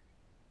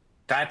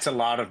 That's a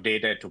lot of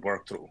data to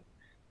work through.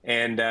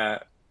 And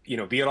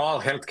we are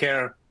all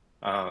healthcare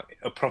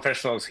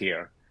professionals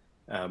here.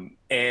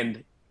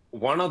 And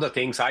one of the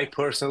things I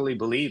personally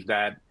believe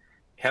that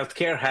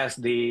healthcare has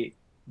the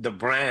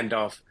brand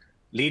of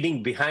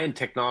leading behind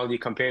technology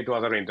compared to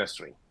other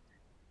industry.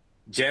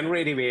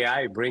 Generative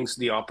AI brings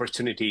the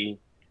opportunity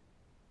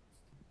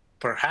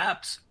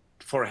perhaps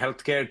for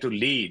healthcare to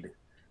lead,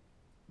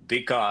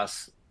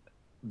 because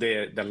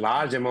the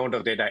large amount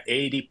of data,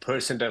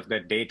 80% of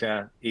that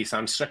data is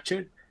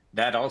unstructured.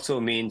 That also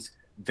means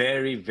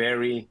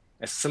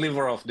a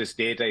sliver of this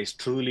data is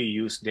truly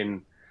used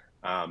in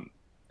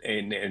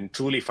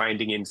truly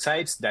finding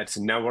insights that's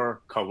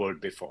never covered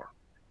before.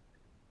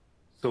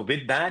 So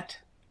with that,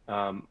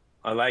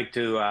 I like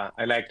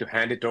to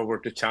hand it over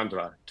to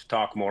Chandra to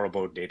talk more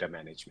about data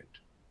management.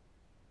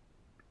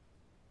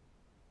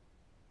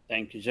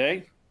 Thank you,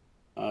 Jay.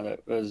 That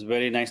was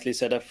very nicely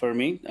set up for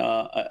me.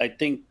 I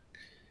think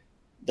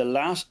the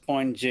last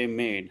point Jay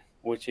made,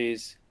 which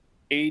is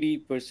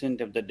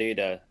 80% of the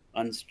data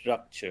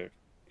unstructured,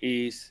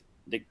 is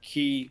the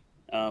key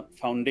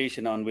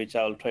foundation on which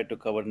I'll try to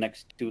cover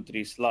next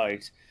 2-3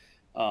 slides,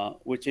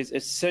 which is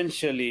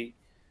essentially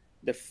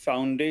the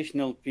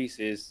foundational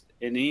pieces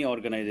any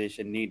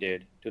organization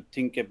needed to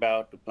think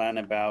about, to plan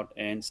about,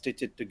 and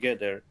stitch it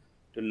together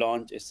to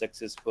launch a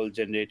successful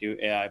generative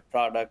AI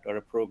product or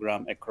a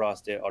program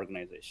across their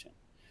organization.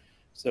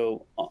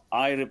 So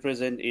I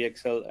represent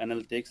EXL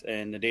Analytics,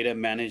 and the data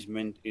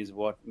management is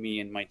what me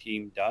and my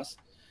team does,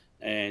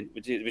 and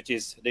which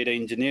is data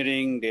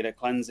engineering, data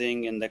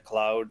cleansing, and the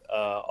cloud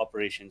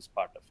operations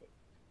part of it,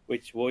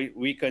 which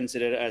we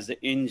consider as the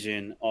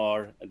engine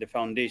or the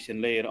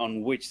foundation layer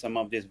on which some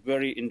of these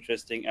very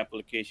interesting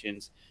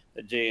applications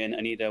that Jay and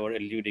Anita were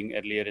alluding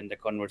earlier in the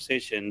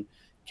conversation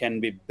can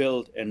be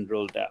built and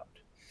rolled out.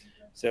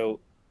 So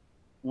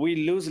we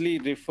loosely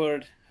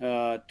referred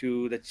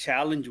to the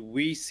challenge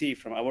we see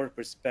from our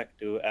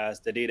perspective as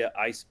the data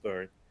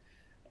iceberg.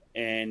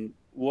 And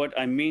what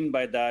I mean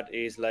by that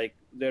is, like,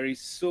 there is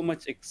so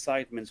much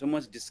excitement, so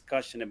much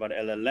discussion about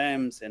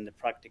LLMs and the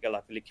practical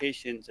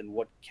applications and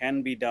what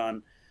can be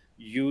done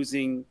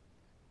using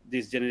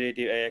these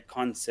generative AI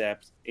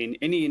concepts in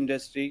any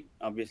industry,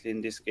 obviously in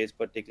this case,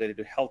 particularly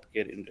to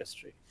healthcare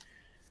industry.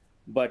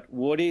 But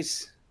what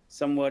is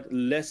somewhat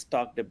less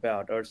talked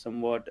about or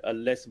somewhat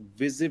less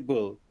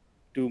visible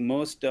to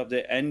most of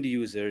the end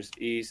users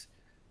is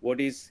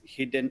what is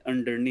hidden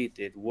underneath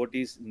it, what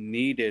is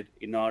needed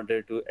in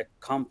order to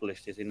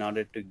accomplish this, in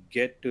order to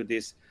get to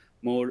this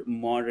more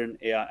modern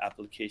AI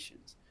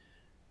applications,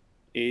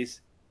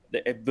 is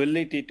the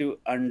ability to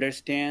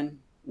understand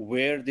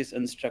where this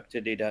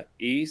unstructured data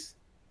is,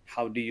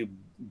 how do you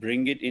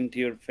bring it into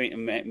your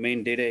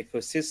main data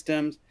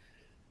ecosystems,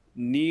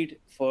 need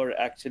for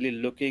actually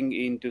looking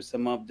into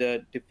some of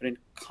the different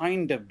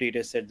kind of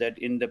data set that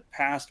in the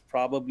past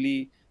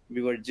probably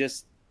we were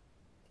just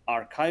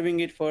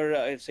archiving it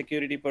for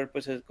security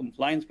purposes,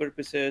 compliance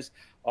purposes,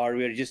 or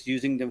we're just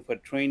using them for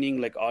training,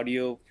 like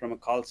audio from a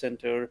call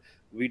center,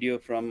 video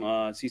from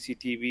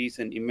CCTVs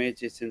and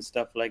images and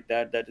stuff like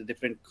that. That are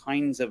different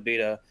kinds of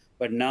data,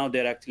 but now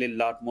they're actually a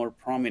lot more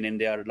prominent.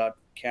 They are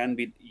can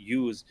be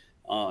used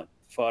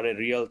for a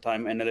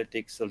real-time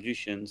analytics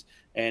solutions,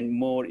 and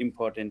more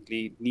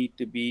importantly, need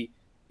to be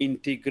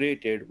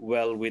integrated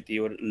well with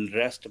your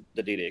rest of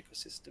the data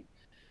ecosystem.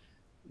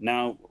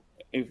 Now,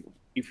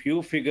 if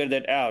you figure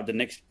that out, the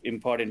next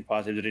important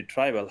part is the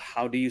retrieval.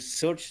 How do you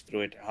search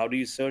through it? How do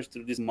you search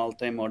through these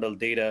multimodal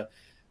data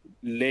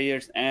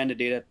layers and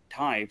data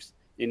types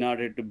in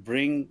order to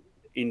bring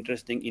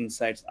interesting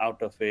insights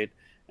out of it?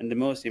 And the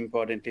most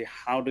importantly,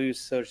 how do you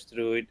search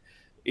through it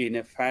in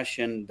a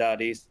fashion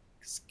that is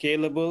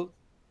scalable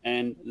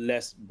and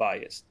less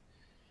biased?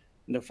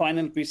 And the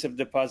final piece of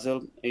the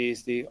puzzle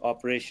is the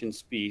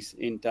operations piece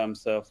in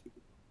terms of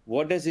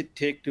what does it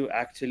take to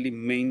actually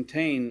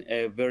maintain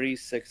a very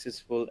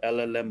successful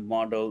LLM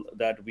model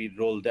that we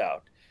rolled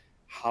out?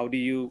 How do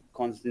you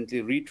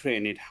constantly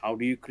retrain it? How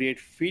do you create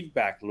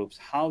feedback loops?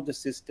 How the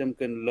system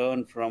can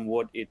learn from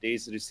what it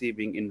is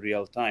receiving in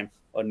real time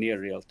or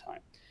near real time?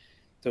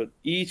 So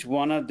each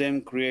one of them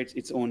creates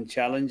its own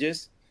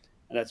challenges.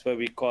 And that's why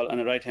we call on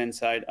the right hand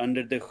side,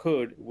 under the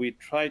hood, we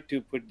try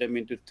to put them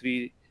into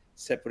three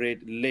separate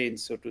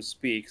lanes, so to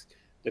speak.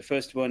 The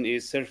first one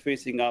is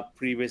surfacing up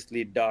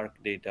previously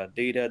dark data,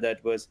 data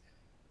that was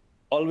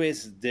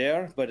always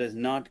there but is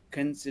not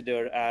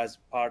considered as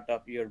part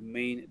of your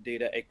main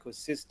data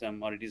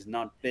ecosystem, or it is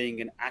not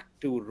playing an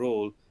active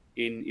role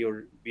in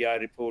your BI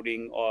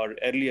reporting or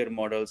earlier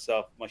models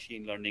of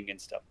machine learning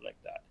and stuff like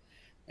that.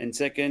 And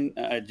second,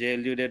 Jay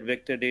alluded,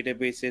 vector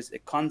databases, a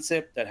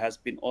concept that has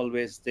been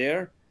always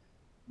there,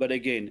 but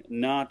again,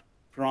 not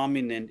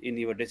prominent in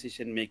your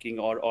decision making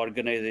or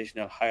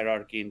organizational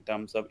hierarchy in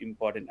terms of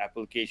important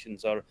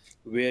applications or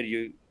where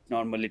you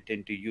normally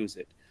tend to use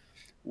it.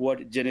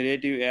 What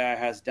generative AI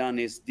has done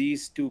is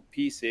these two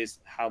pieces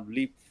have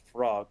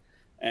leapfrogged,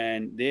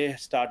 and they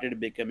started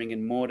becoming a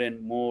more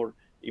and more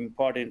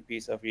important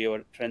piece of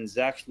your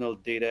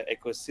transactional data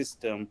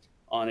ecosystem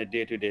on a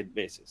day-to-day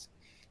basis.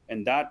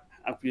 And that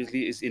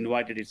obviously is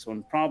invited its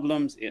own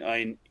problems,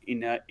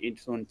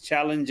 its own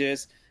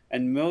challenges,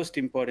 and most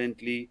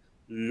importantly,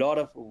 a lot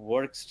of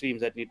work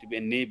streams that need to be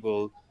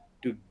enabled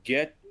to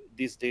get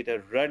this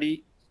data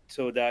ready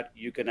so that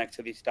you can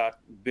actually start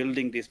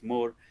building this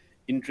more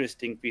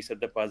interesting piece of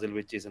the puzzle,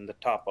 which is on the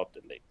top of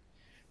the lake.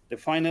 The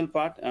final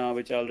part,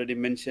 which I already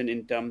mentioned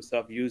in terms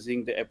of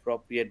using the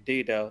appropriate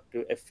data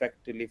to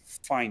effectively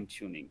fine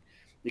tuning,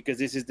 because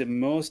this is the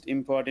most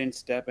important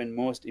step and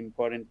most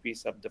important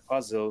piece of the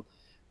puzzle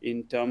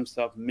in terms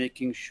of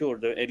making sure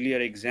the earlier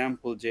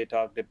example Jay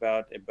talked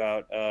about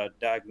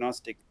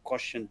diagnostic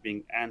questions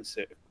being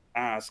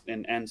asked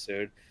and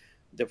answered.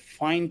 The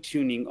fine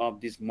tuning of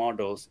these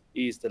models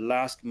is the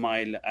last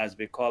mile, as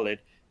we call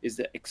it, is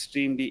the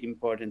extremely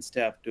important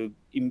step to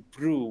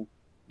improve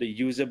the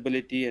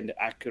usability and the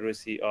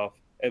accuracy of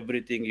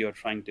everything you're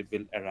trying to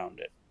build around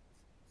it.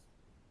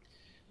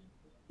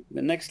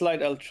 The next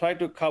slide, I'll try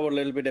to cover a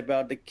little bit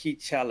about the key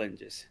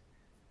challenges.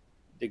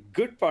 The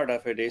good part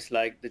of it is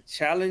like the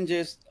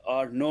challenges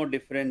are no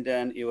different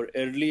than your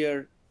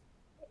earlier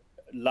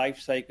life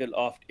cycle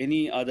of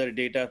any other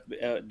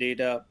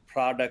data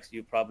products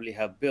you probably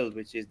have built,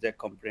 which is the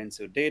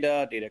comprehensive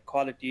data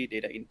quality,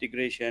 data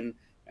integration,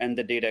 and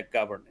the data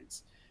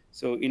governance.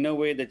 So in a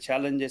way, the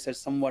challenges are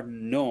somewhat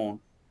known,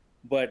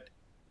 but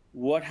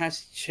what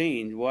has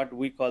changed, what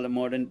we call the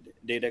modern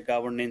data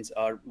governance,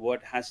 or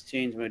what has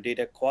changed from a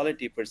data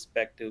quality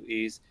perspective,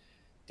 is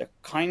the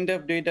kind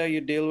of data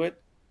you deal with,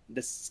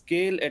 the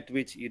scale at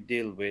which you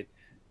deal with,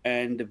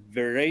 and the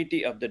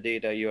variety of the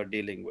data you are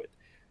dealing with.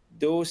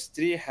 Those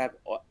three have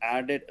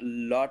added a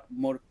lot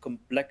more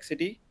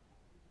complexity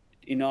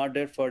in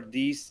order for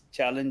these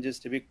challenges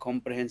to be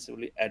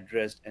comprehensively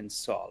addressed and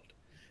solved.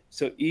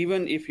 So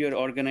even if your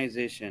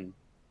organization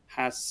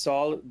has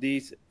solved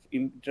these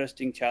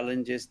interesting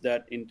challenges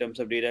that in terms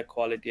of data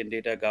quality and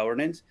data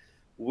governance,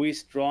 we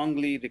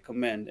strongly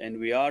recommend, and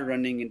we are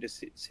running into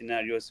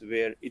scenarios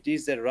where it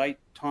is the right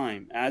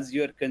time as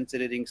you're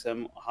considering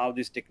some how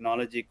this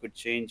technology could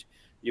change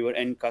your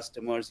end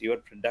customers, your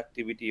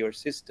productivity, your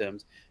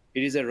systems.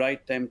 It is the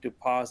right time to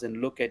pause and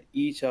look at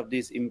each of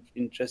these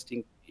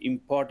interesting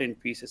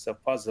important pieces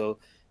of puzzle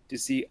to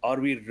see, are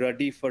we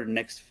ready for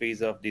next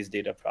phase of these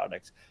data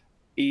products?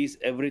 Is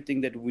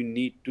everything that we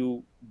need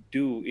to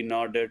do in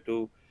order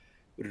to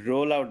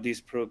roll out this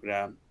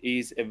program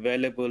is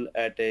available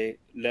at a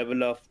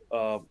level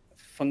of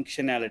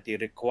functionality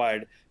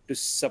required to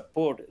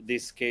support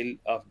this scale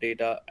of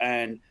data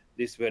and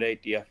this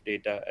variety of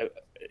data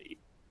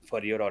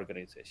for your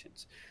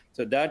organizations?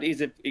 So that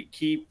is a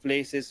key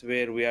places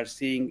where we are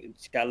seeing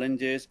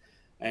challenges,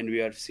 and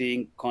we are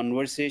seeing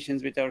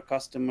conversations with our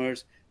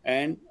customers,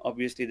 and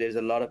obviously there's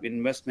a lot of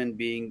investment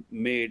being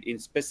made in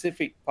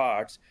specific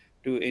parts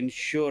to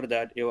ensure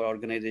that your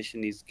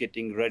organization is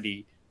getting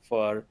ready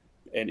for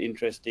an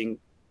interesting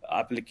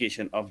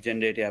application of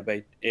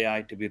generative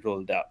AI to be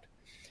rolled out.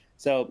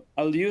 So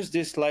I'll use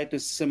this slide to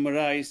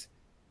summarize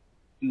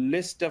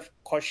list of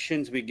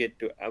questions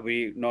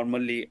we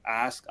normally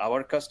ask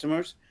our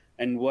customers,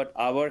 and what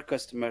our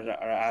customers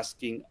are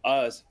asking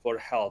us for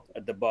help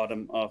at the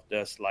bottom of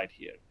the slide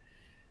here.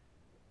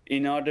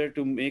 In order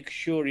to make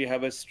sure you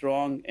have a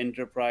strong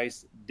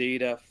enterprise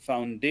data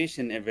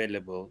foundation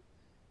available,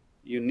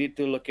 you need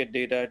to look at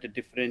data at the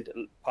different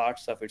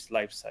parts of its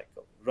life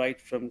cycle, right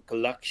from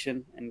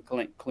collection and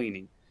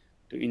cleaning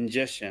to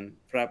ingestion,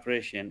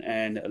 preparation,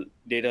 and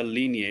data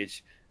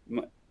lineage,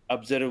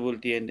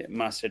 observability, and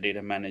master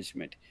data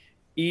management.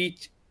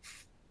 Each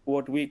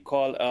what we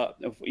call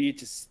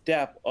each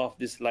step of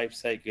this life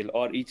cycle,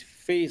 or each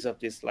phase of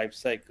this life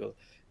cycle,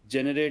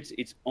 generates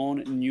its own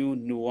new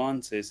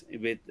nuances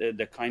with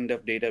the kind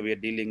of data we are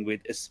dealing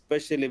with,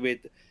 especially with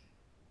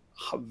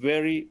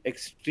very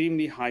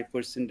extremely high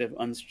percent of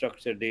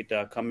unstructured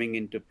data coming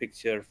into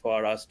picture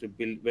for us to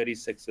build very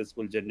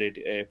successful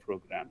generative AI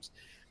programs.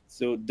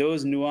 So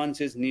those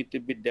nuances need to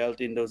be dealt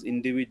in those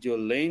individual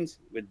lanes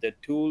with the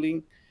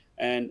tooling,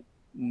 and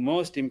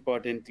most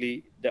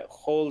importantly, the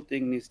whole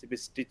thing needs to be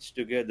stitched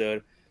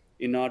together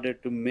in order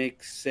to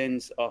make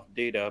sense of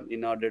data,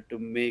 in order to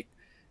make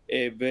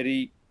a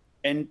very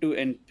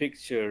end-to-end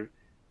picture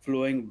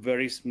flowing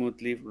very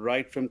smoothly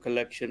right from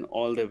collection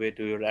all the way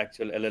to your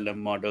actual LLM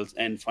models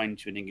and fine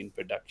tuning in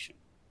production.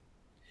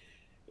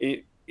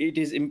 It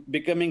is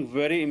becoming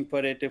very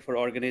imperative for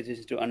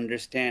organizations to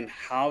understand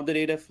how the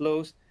data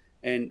flows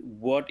and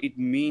what it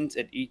means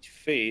at each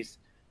phase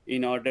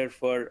in order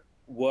for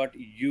what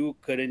you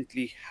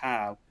currently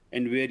have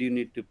and where you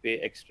need to pay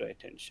extra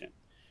attention.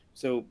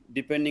 So,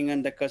 depending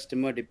on the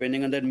customer,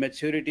 depending on the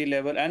maturity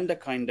level and the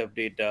kind of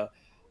data,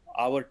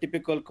 our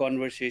typical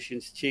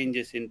conversations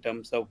changes in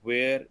terms of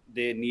where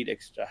they need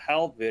extra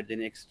help, where they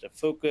need extra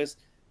focus,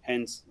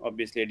 hence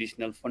obviously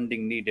additional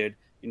funding needed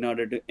in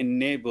order to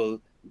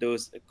enable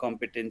those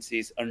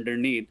competencies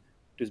underneath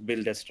to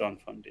build a strong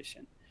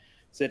foundation.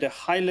 So at a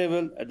high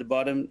level, at the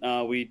bottom,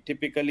 we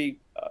typically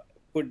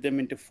put them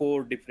into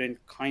four different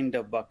kind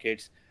of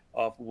buckets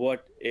of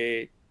what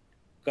a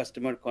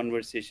customer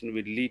conversation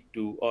will lead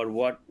to, or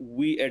what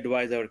we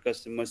advise our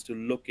customers to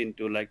look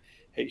into. Like,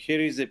 hey, here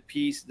is a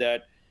piece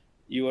that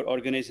your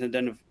organization has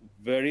done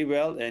very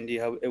well and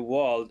you have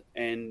evolved,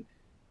 and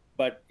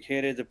but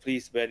here is a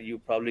place where you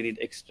probably need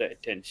extra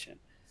attention.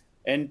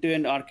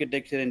 End-to-end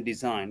architecture and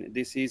design,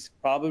 this is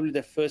probably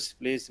the first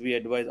place we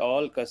advise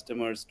all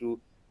customers to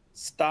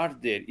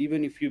start there.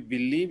 Even if you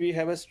believe you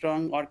have a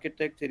strong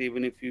architecture,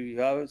 even if you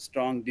have a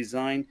strong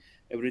design,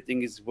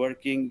 everything is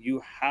working,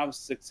 you have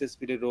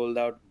successfully rolled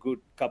out good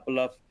couple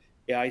of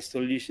AI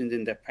solutions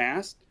in the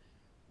past,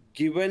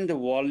 given the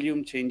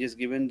volume changes,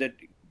 given that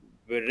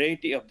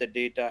variety of the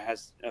data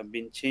has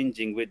been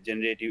changing with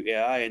generative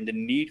AI and the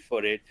need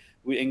for it,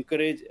 we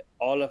encourage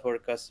all of our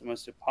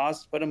customers to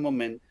pause for a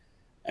moment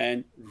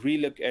and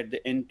relook at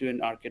the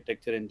end-to-end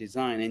architecture and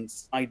design and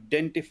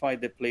identify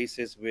the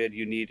places where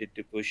you needed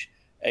to push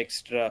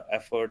extra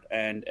effort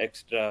and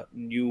extra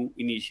new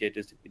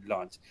initiatives to be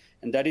launched.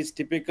 And that is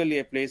typically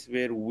a place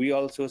where we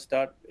also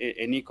start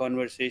any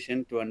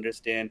conversation to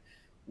understand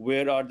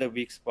where are the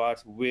weak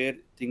spots, where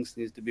things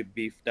need to be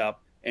beefed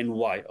up, and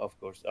why, of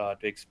course,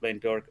 to explain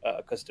to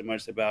our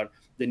customers about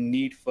the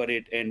need for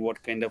it and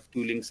what kind of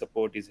tooling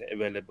support is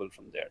available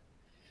from there.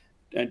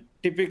 And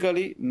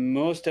typically,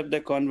 most of the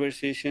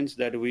conversations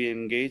that we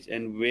engage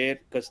and where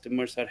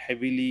customers are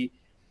heavily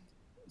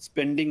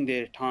spending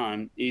their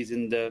time is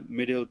in the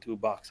middle two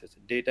boxes: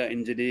 data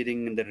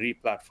engineering and the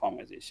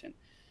replatformization.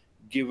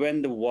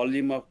 Given the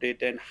volume of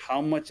data and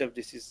how much of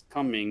this is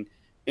coming,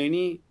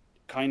 any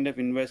kind of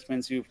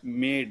investments you've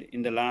made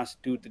in the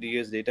last 2 3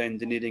 years, data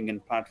engineering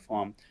and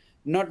platform,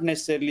 not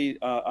necessarily,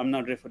 I'm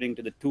not referring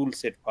to the tool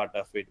set part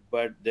of it,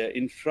 but the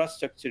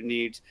infrastructure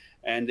needs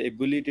and the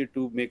ability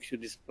to make sure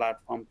this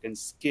platform can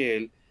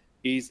scale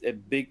is a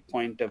big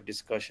point of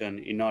discussion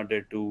in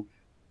order to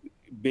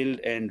build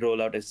and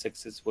roll out a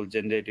successful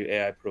generative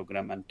AI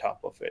program on top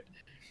of it.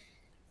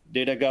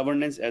 Data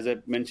governance, as I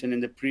mentioned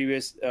in the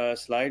previous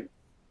slide,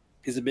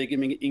 is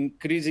becoming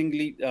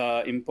increasingly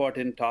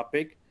important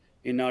topic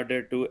in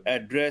order to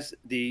address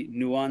the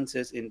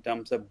nuances in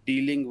terms of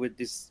dealing with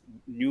this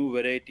new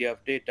variety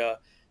of data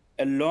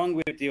along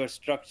with your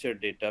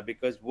structured data.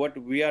 Because what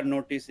we are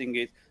noticing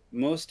is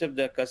most of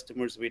the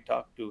customers we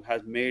talk to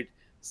have made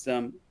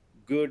some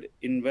good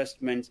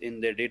investments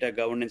in their data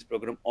governance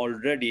program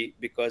already,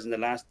 because in the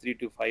last 3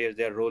 to 5 years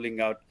they are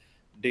rolling out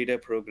data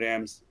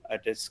programs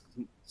at a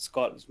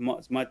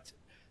much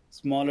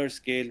smaller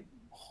scale,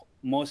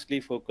 mostly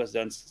focused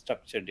on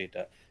structured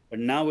data. But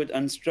now with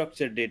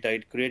unstructured data,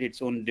 it creates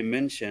its own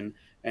dimension,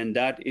 and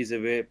that is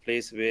a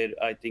place where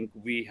I think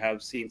we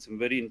have seen some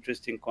very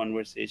interesting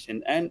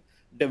conversation and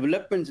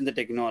developments in the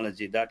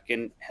technology that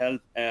can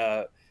help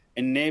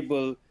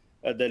enable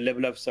the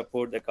level of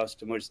support the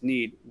customers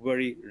need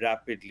very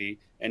rapidly,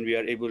 and we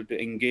are able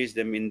to engage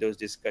them in those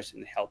discussions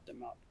and help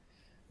them out.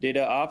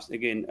 Data ops,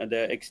 again,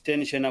 the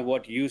extension of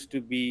what used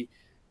to be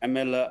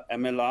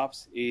ML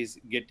ops is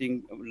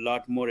getting a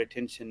lot more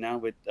attention now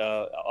with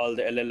all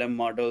the LLM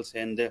models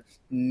and the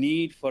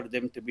need for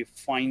them to be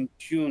fine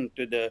tuned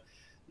to the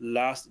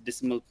last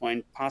decimal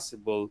point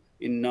possible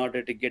in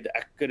order to get the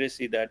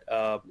accuracy that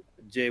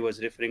Jay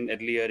was referring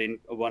earlier in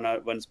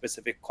one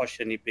specific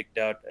question he picked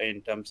out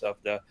in terms of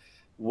the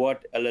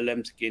what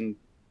LLMs can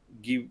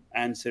give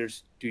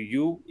answers to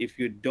you if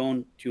you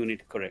don't tune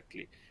it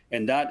correctly.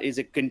 And that is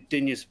a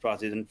continuous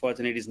process.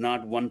 Unfortunately, it is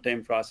not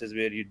one-time process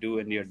where you do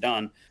and you're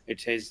done.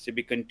 It has to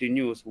be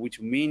continuous, which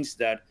means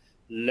that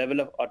level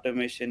of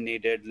automation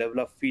needed, level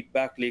of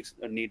feedback loops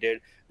are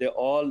needed. They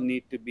all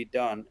need to be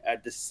done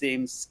at the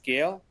same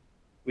scale,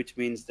 which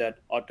means that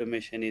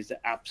automation is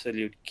the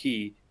absolute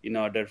key in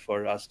order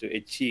for us to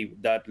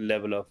achieve that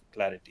level of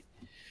clarity.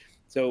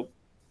 So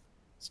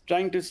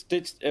trying to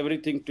stitch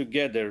everything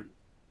together,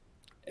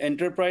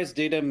 enterprise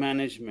data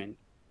management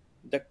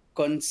The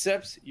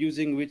concepts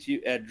using which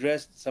you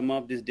addressed some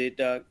of these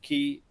data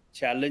key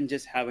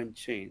challenges haven't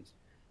changed,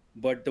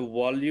 but the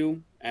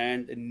volume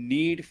and the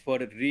need for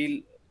a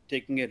real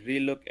taking a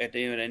real look at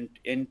an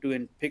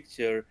end-to-end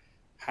picture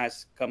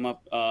has come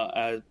up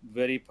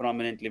very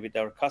prominently with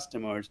our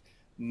customers,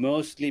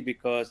 mostly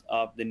because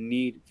of the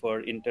need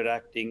for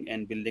interacting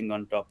and building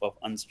on top of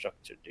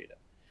unstructured data.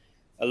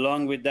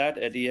 Along with that,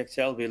 at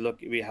EXL,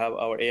 we have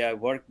our AI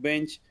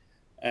workbench.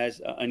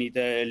 As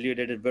Anita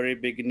alluded at the very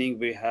beginning,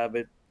 we have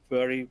a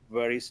very,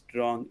 very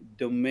strong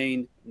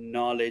domain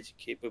knowledge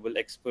capable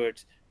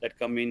experts that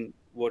come in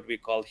what we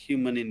call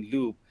human in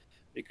loop,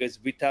 because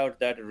without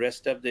that,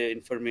 rest of the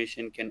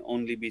information can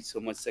only be so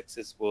much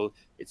successful.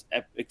 It's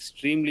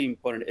extremely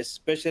important,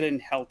 especially in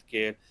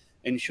healthcare.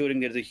 Ensuring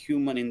there's a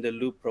human in the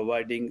loop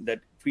providing that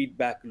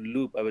feedback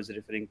loop I was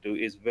referring to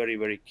is very,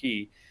 very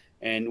key.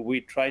 And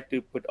we try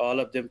to put all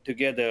of them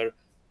together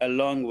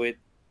along with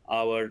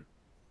our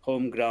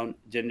homegrown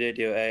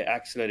generative AI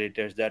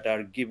accelerators that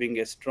are giving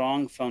a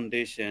strong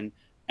foundation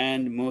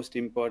and, most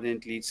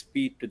importantly,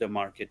 speed to the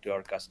market to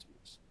our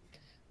customers.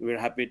 We're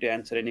happy to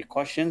answer any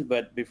questions,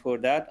 but before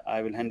that,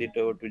 I will hand it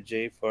over to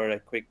Jay for a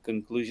quick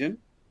conclusion.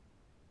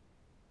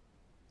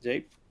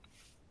 Jay?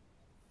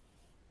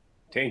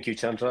 Thank you,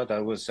 Chandra.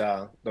 That was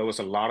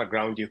a lot of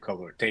ground you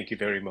covered. Thank you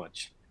very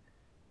much.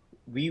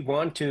 We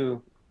want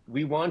to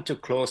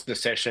close the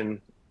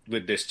session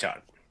with this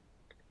chart.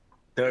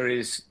 There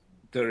is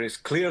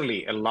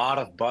clearly a lot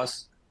of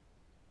buzz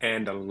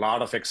and a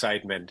lot of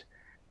excitement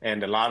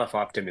and a lot of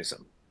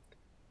optimism.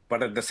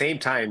 But at the same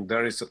time,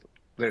 there's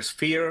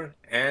fear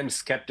and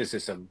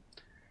skepticism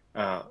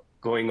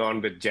going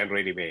on with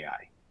generative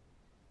AI.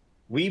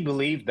 We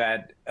believe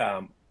that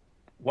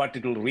what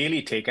it will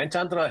really take, and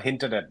Chandra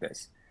hinted at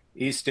this,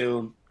 is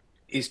to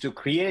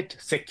create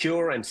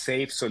secure and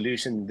safe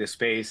solution in this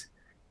space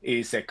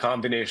is a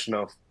combination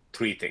of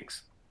three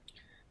things.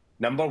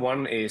 Number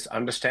one is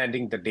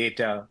understanding the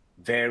data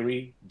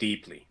very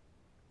deeply.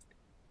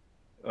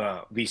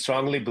 We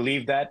strongly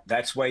believe that.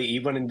 That's why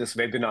even in this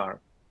webinar,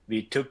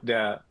 we took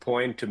the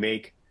point to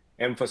make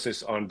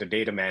emphasis on the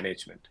data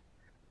management.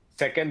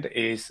 Second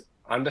is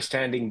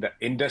understanding the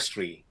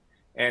industry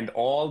and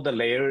all the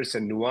layers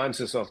and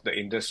nuances of the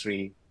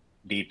industry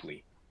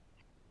deeply.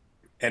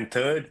 And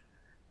third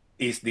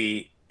is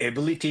the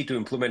ability to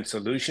implement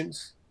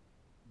solutions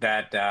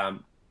that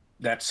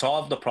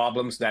solve the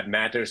problems that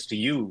matters to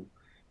you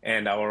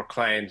and our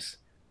clients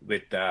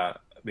with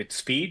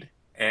speed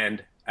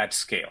and at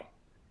scale.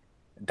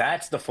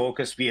 That's the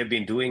focus we have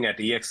been doing at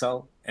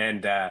EXL,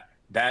 and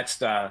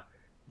that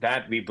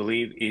we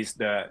believe is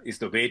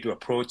the way to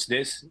approach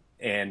this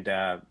and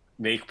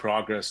make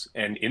progress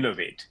and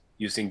innovate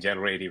using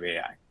generative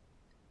AI.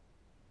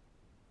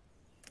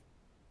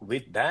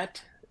 With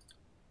that,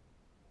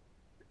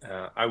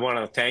 I want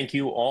to thank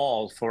you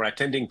all for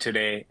attending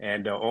today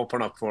and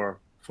open up for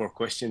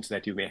questions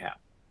that you may have.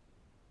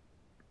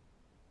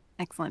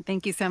 Excellent.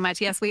 Thank you so much.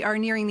 Yes, we are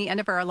nearing the end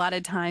of our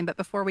allotted time, but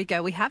before we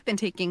go, we have been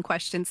taking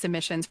question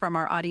submissions from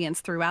our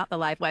audience throughout the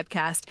live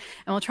webcast,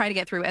 and we'll try to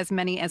get through as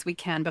many as we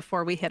can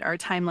before we hit our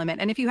time limit.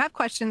 And if you have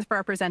questions for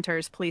our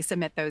presenters, please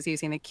submit those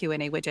using the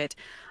Q&A widget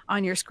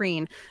on your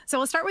screen. So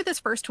we'll start with this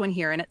first one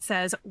here, and it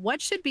says,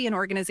 what should be an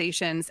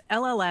organization's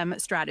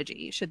LLM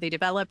strategy? Should they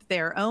develop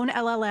their own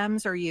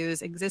LLMs or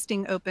use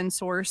existing open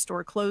source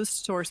or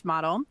closed source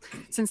model?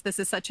 Since this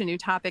is such a new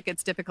topic,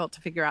 it's difficult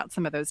to figure out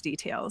some of those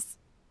details.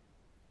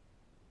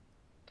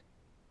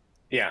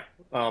 Yeah,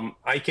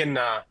 I can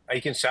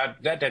start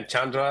that, and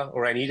Chandra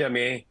or Anita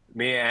may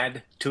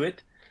add to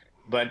it.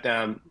 But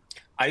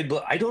I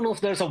don't know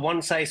if there's a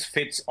one size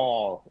fits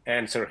all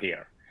answer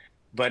here.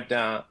 But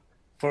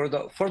for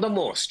the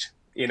most,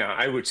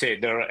 I would say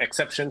there are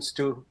exceptions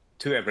to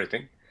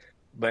everything.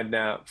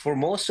 But for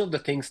most of the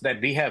things that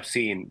we have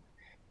seen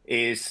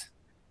is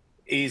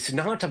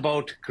not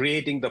about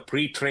creating the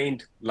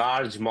pre-trained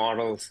large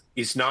models.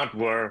 Is not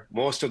where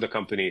most of the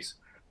companies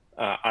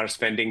are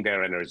spending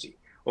their energy.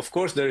 Of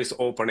course, there is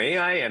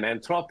OpenAI and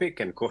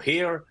Anthropic and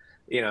Cohere.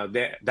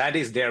 That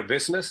is their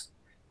business.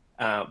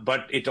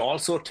 But it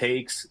also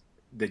takes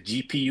the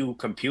GPU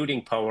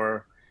computing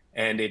power,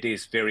 and it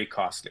is very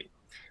costly.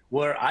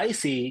 Where I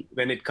see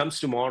when it comes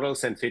to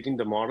models and fitting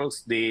the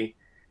models,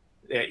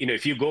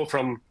 if you go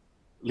from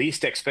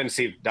least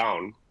expensive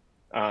down,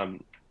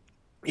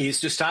 is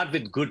to start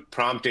with good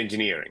prompt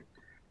engineering,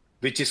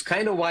 which is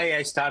kind of why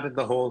I started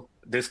the whole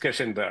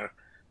discussion there.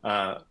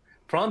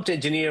 Prompt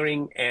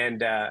engineering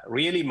and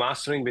really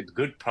mastering with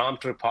good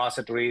prompt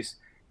repositories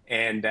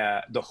and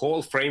the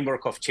whole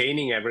framework of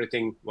chaining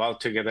everything well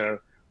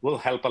together will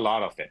help a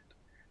lot of it.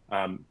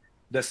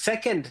 The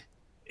second,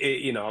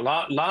 a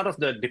lot of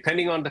the,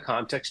 depending on the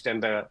context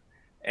and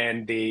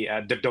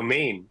the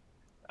domain,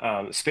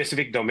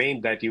 specific domain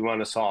that you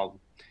want to solve,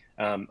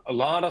 a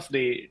lot of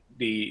the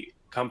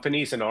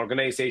companies and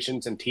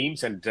organizations and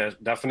teams, and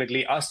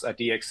definitely us at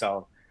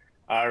EXL,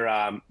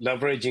 are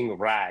leveraging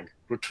RAG,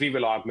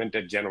 retrieval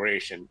augmented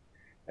generation,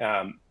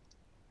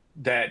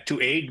 that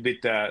to aid with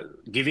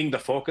giving the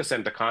focus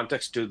and the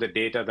context to the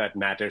data that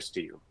matters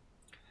to you.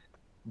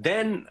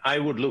 Then I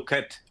would look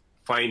at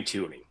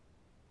fine-tuning.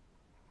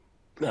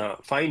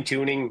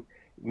 Fine-tuning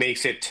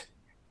makes it,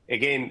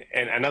 again,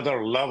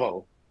 another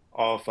level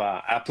of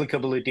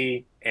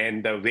applicability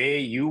and the way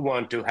you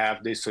want to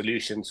have these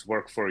solutions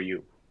work for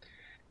you.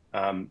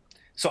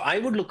 So I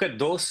would look at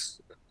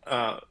those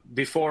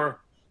before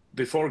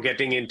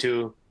getting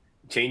into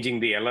changing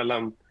the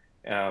LLM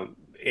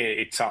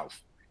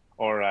itself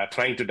or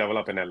trying to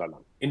develop an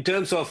LLM. In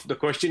terms of the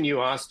question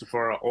you asked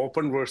for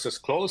open versus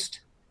closed,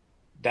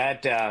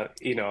 that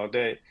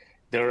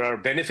there are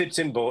benefits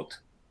in both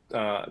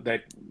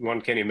that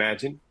one can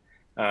imagine.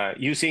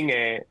 Using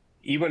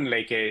even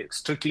like a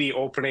strictly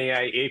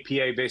OpenAI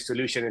API-based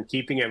solution and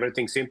keeping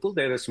everything simple,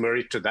 there is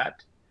merit to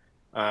that.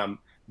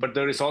 But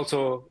there is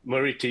also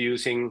merit to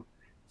using,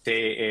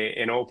 say,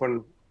 an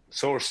open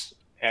source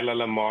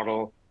LLM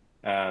model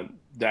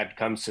that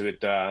comes with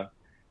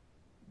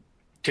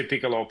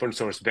typical open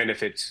source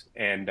benefits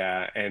and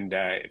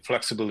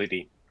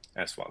flexibility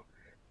as well.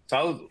 So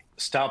I'll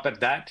stop at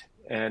that.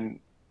 And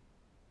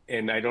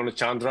I don't know,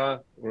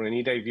 Chandra or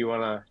Anita, if you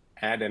want to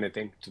add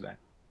anything to that.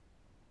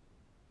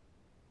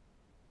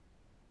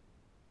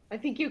 I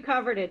think you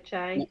covered it,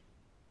 Jay.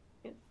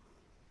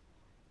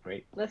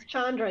 Great. Let's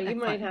Chandra, you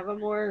Excellent. might have a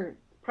more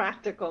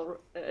practical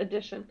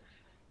addition.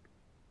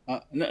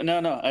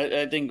 No.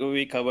 I think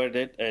we covered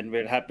it, and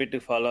we're happy to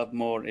follow up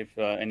more if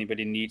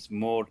anybody needs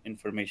more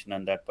information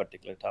on that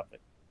particular topic.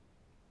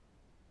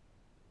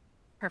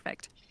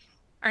 Perfect.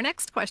 Our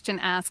next question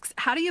asks,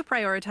 how do you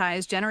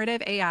prioritize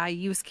generative AI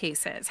use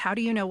cases? How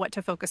do you know what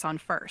to focus on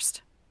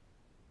first?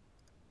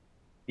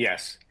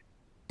 Yes.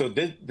 So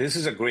this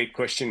is a great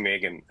question,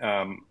 Megan,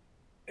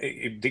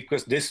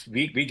 because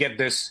we get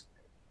this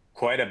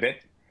quite a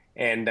bit.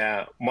 And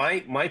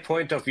my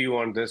point of view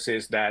on this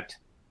is that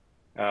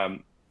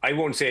I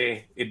won't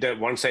say that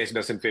one size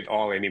doesn't fit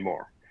all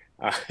anymore.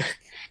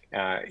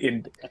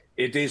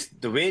 It is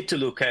the way to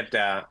look at,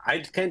 I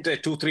can tell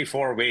 2, 3,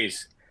 4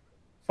 ways.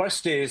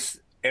 First is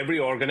every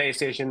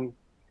organization,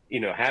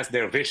 has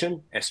their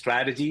vision, a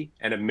strategy,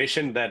 and a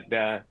mission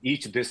that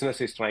each business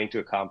is trying to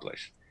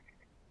accomplish.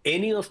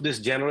 Any of this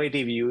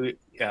generative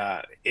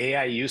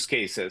AI use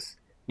cases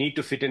need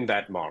to fit in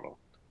that model.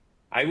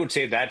 I would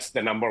say that's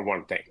the number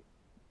one thing.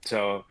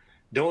 So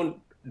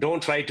don't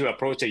try to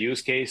approach a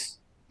use case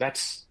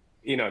that's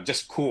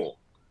just cool.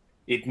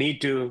 It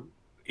need to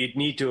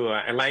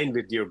align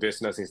with your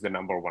business is the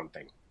number one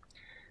thing.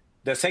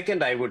 The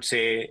second I would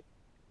say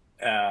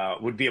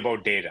would be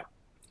about data.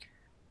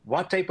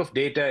 What type of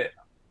data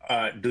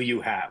do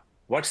you have?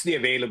 What's the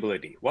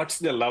availability? What's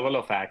the level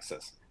of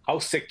access? How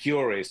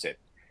secure is it?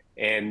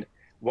 And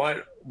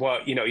what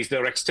is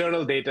there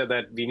external data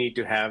that we need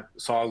to have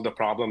solve the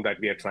problem that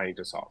we are trying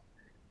to solve?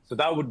 So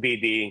that would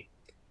be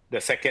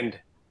the second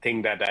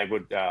thing that I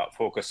would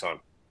focus on.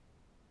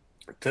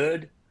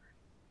 Third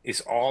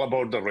is all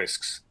about the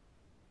risks.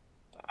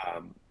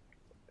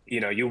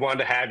 You want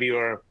to have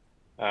your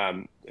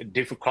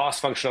different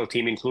cross-functional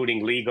team,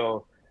 including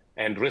legal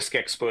and risk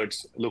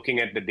experts, looking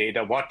at the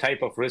data. What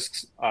type of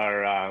risks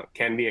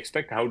can we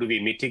expect? How do we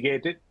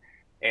mitigate it?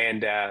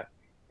 And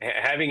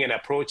having an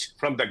approach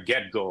from the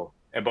get-go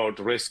about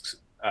risks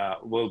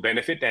will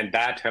benefit, and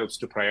that helps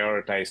to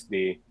prioritize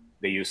the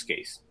use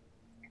case.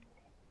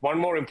 One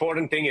more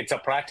important thing, it's a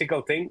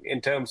practical thing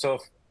in terms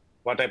of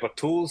what type of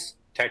tools,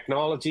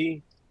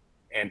 technology,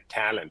 and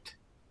talent.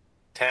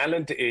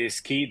 Talent is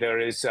key. There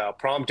is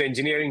prompt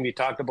engineering. We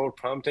talked about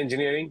prompt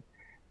engineering.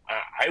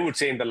 I would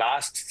say in the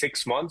last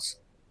 6 months,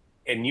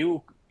 a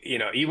new,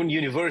 even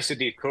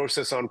university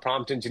courses on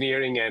prompt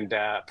engineering and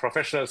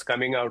professionals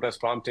coming out as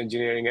prompt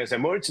engineering has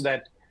emerged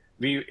that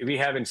we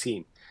haven't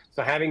seen.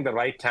 So having the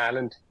right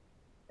talent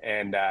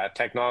and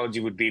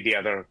technology would be the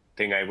other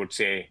thing I would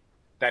say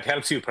that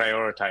helps you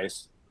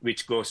prioritize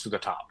which goes to the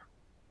top.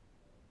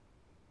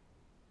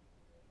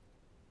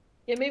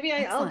 Yeah, maybe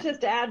I'll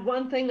just add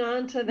one thing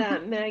on to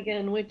that,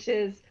 Megan, which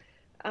is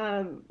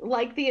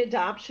like the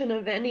adoption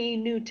of any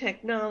new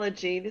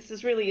technology, this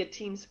is really a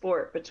team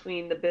sport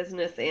between the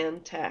business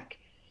and tech.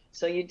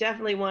 So you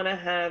definitely want to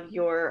have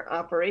your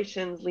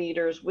operations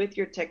leaders with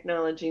your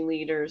technology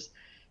leaders,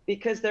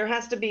 because there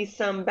has to be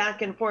some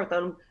back and forth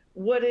on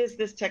what is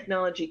this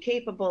technology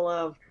capable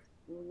of?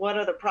 What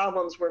are the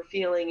problems we're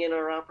feeling in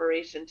our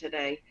operation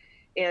today?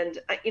 And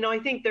I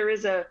think there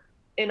is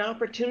an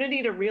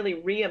opportunity to really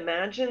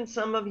reimagine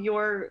some of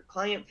your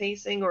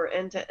client-facing or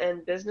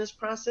end-to-end business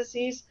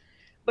processes,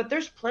 but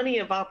there's plenty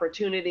of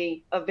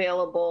opportunity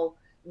available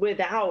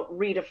without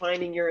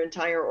redefining your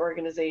entire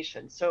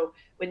organization. So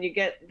when you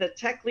get the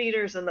tech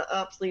leaders and the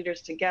ops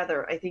leaders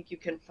together, I think you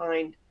can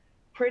find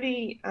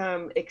pretty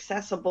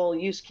accessible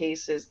use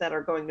cases that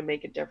are going to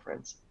make a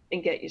difference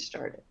and get you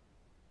started.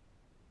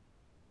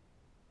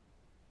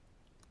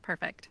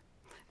 Perfect.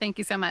 Thank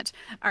you so much.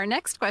 Our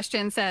next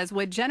question says,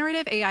 would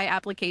generative AI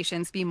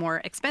applications be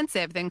more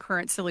expensive than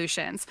current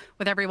solutions?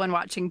 With everyone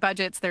watching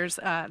budgets,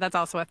 that's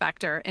also a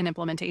factor in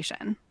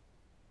implementation.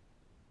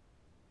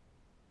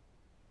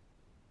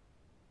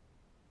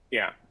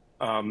 Yeah.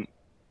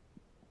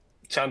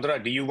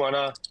 Chandra, do you want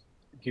to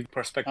give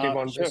perspective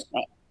on Sure. this?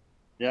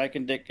 Yeah, I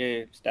can take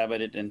a stab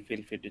at it and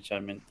feel free to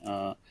chime in.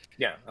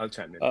 Yeah, I'll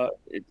chime in.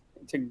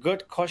 It's a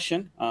good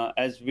question.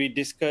 As we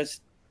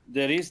discussed,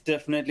 there is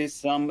definitely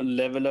some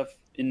level of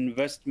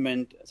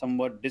investment,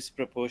 somewhat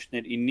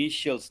disproportionate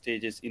initial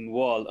stages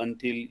involved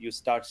until you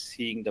start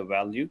seeing the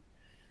value.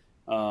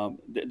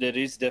 There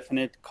is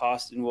definite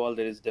cost involved.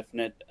 There is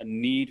definite a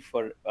need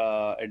for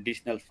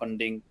additional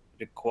funding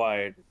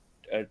required,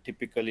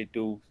 typically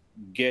to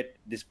get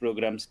this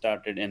program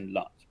started and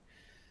launched.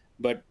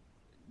 But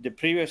the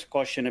previous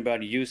question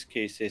about use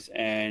cases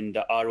and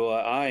the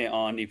ROI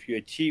on if you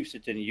achieve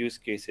certain use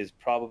cases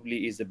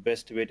probably is the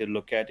best way to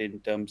look at it in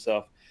terms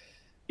of,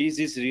 is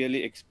this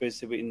really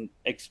expensive in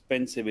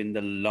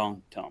the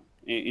long term?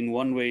 In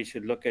one way, you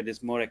should look at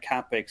this more a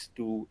capex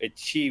to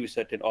achieve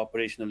certain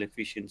operational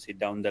efficiency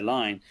down the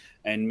line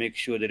and make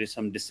sure there is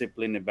some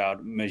discipline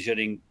about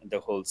measuring the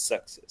whole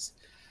success.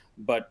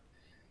 But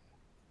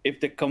if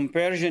the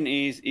comparison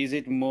is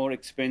it more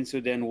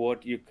expensive than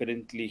what you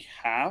currently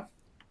have?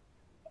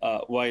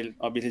 While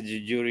obviously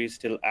the jury is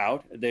still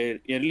out, the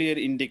earlier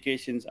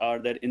indications are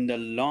that in the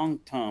long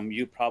term,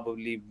 you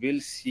probably will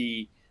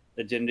see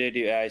the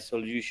generative AI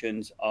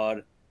solutions are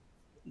a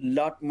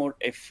lot more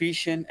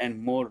efficient and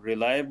more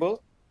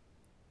reliable.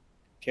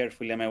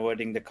 Carefully, I'm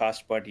avoiding the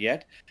cost part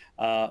yet.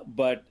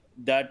 But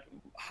that,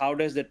 how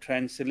does that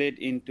translate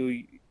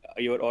into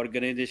your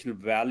organizational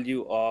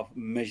value of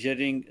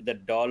measuring the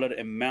dollar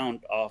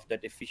amount of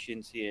that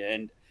efficiency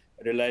and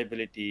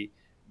reliability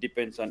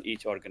depends on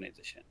each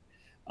organization.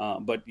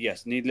 But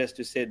yes, needless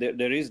to say,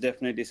 there is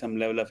definitely some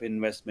level of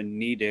investment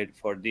needed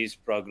for these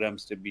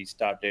programs to be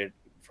started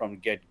from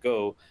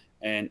get-go.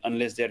 And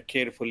unless they're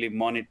carefully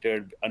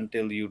monitored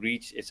until you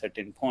reach a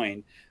certain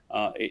point,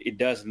 it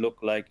does look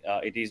like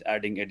it is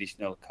adding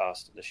additional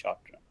cost in the short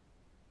term.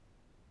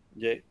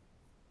 Jay,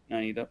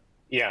 Anita?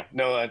 Yeah,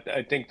 no,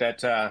 I think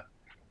that's a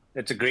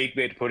great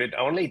way to put it.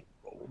 Only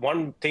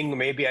one thing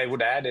maybe I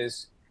would add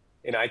is,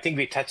 I think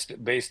we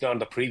touched based on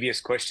the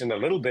previous question a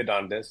little bit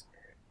on this.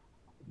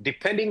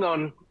 Depending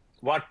on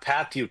what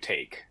path you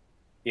take,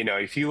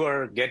 if you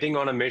are getting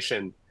on a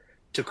mission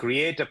to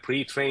create a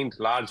pre-trained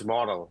large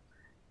model,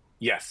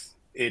 yes,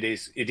 it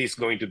is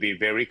going to be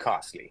very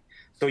costly.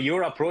 So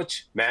your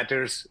approach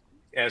matters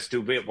as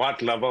to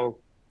what level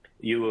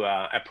you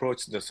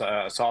approach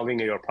solving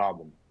your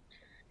problem.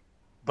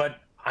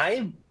 But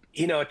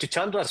to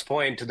Chandra's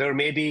point, there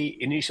may be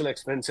initial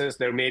expenses,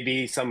 there may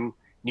be some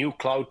new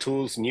cloud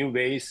tools, new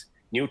ways,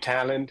 new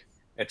talent,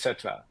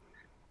 etc.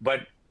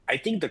 But I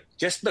think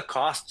just the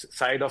cost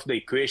side of the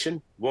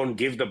equation won't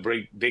give the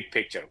big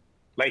picture.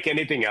 Like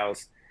anything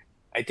else,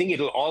 I think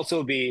it'll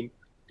also be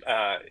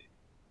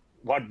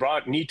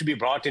need to be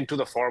brought into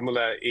the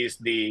formula is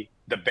the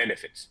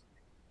benefits.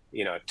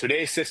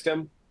 Today's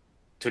system,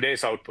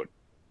 today's output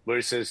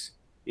versus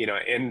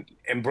in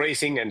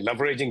embracing and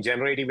leveraging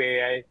generative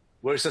AI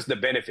versus the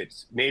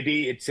benefits.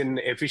 Maybe it's in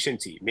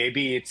efficiency,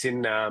 maybe it's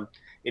in the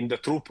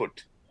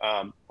throughput,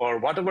 or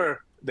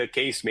whatever the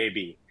case may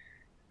be.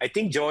 I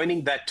think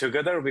joining that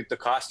together with the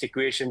cost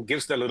equation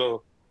gives the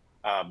little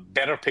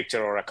better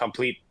picture or a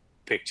complete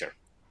picture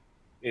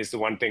is the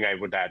one thing I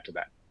would add to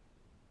that.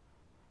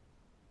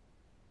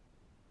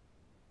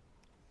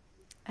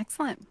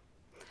 Excellent.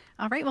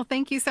 All right. Well,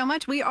 thank you so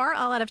much. We are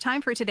all out of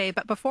time for today.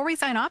 But before we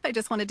sign off, I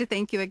just wanted to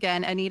thank you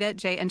again, Anita,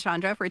 Jay, and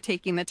Chandra, for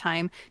taking the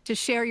time to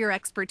share your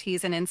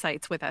expertise and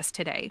insights with us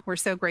today. We're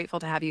so grateful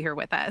to have you here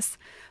with us.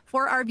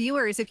 For our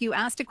viewers, if you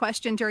asked a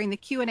question during the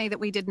Q&A that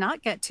we did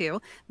not get to,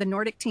 the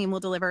Nordic team will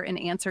deliver an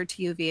answer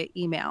to you via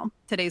email.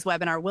 Today's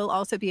webinar will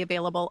also be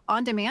available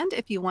on demand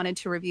if you wanted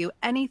to review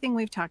anything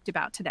we've talked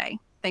about today.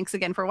 Thanks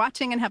again for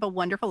watching and have a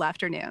wonderful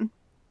afternoon.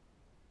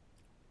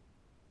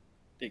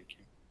 Thank you.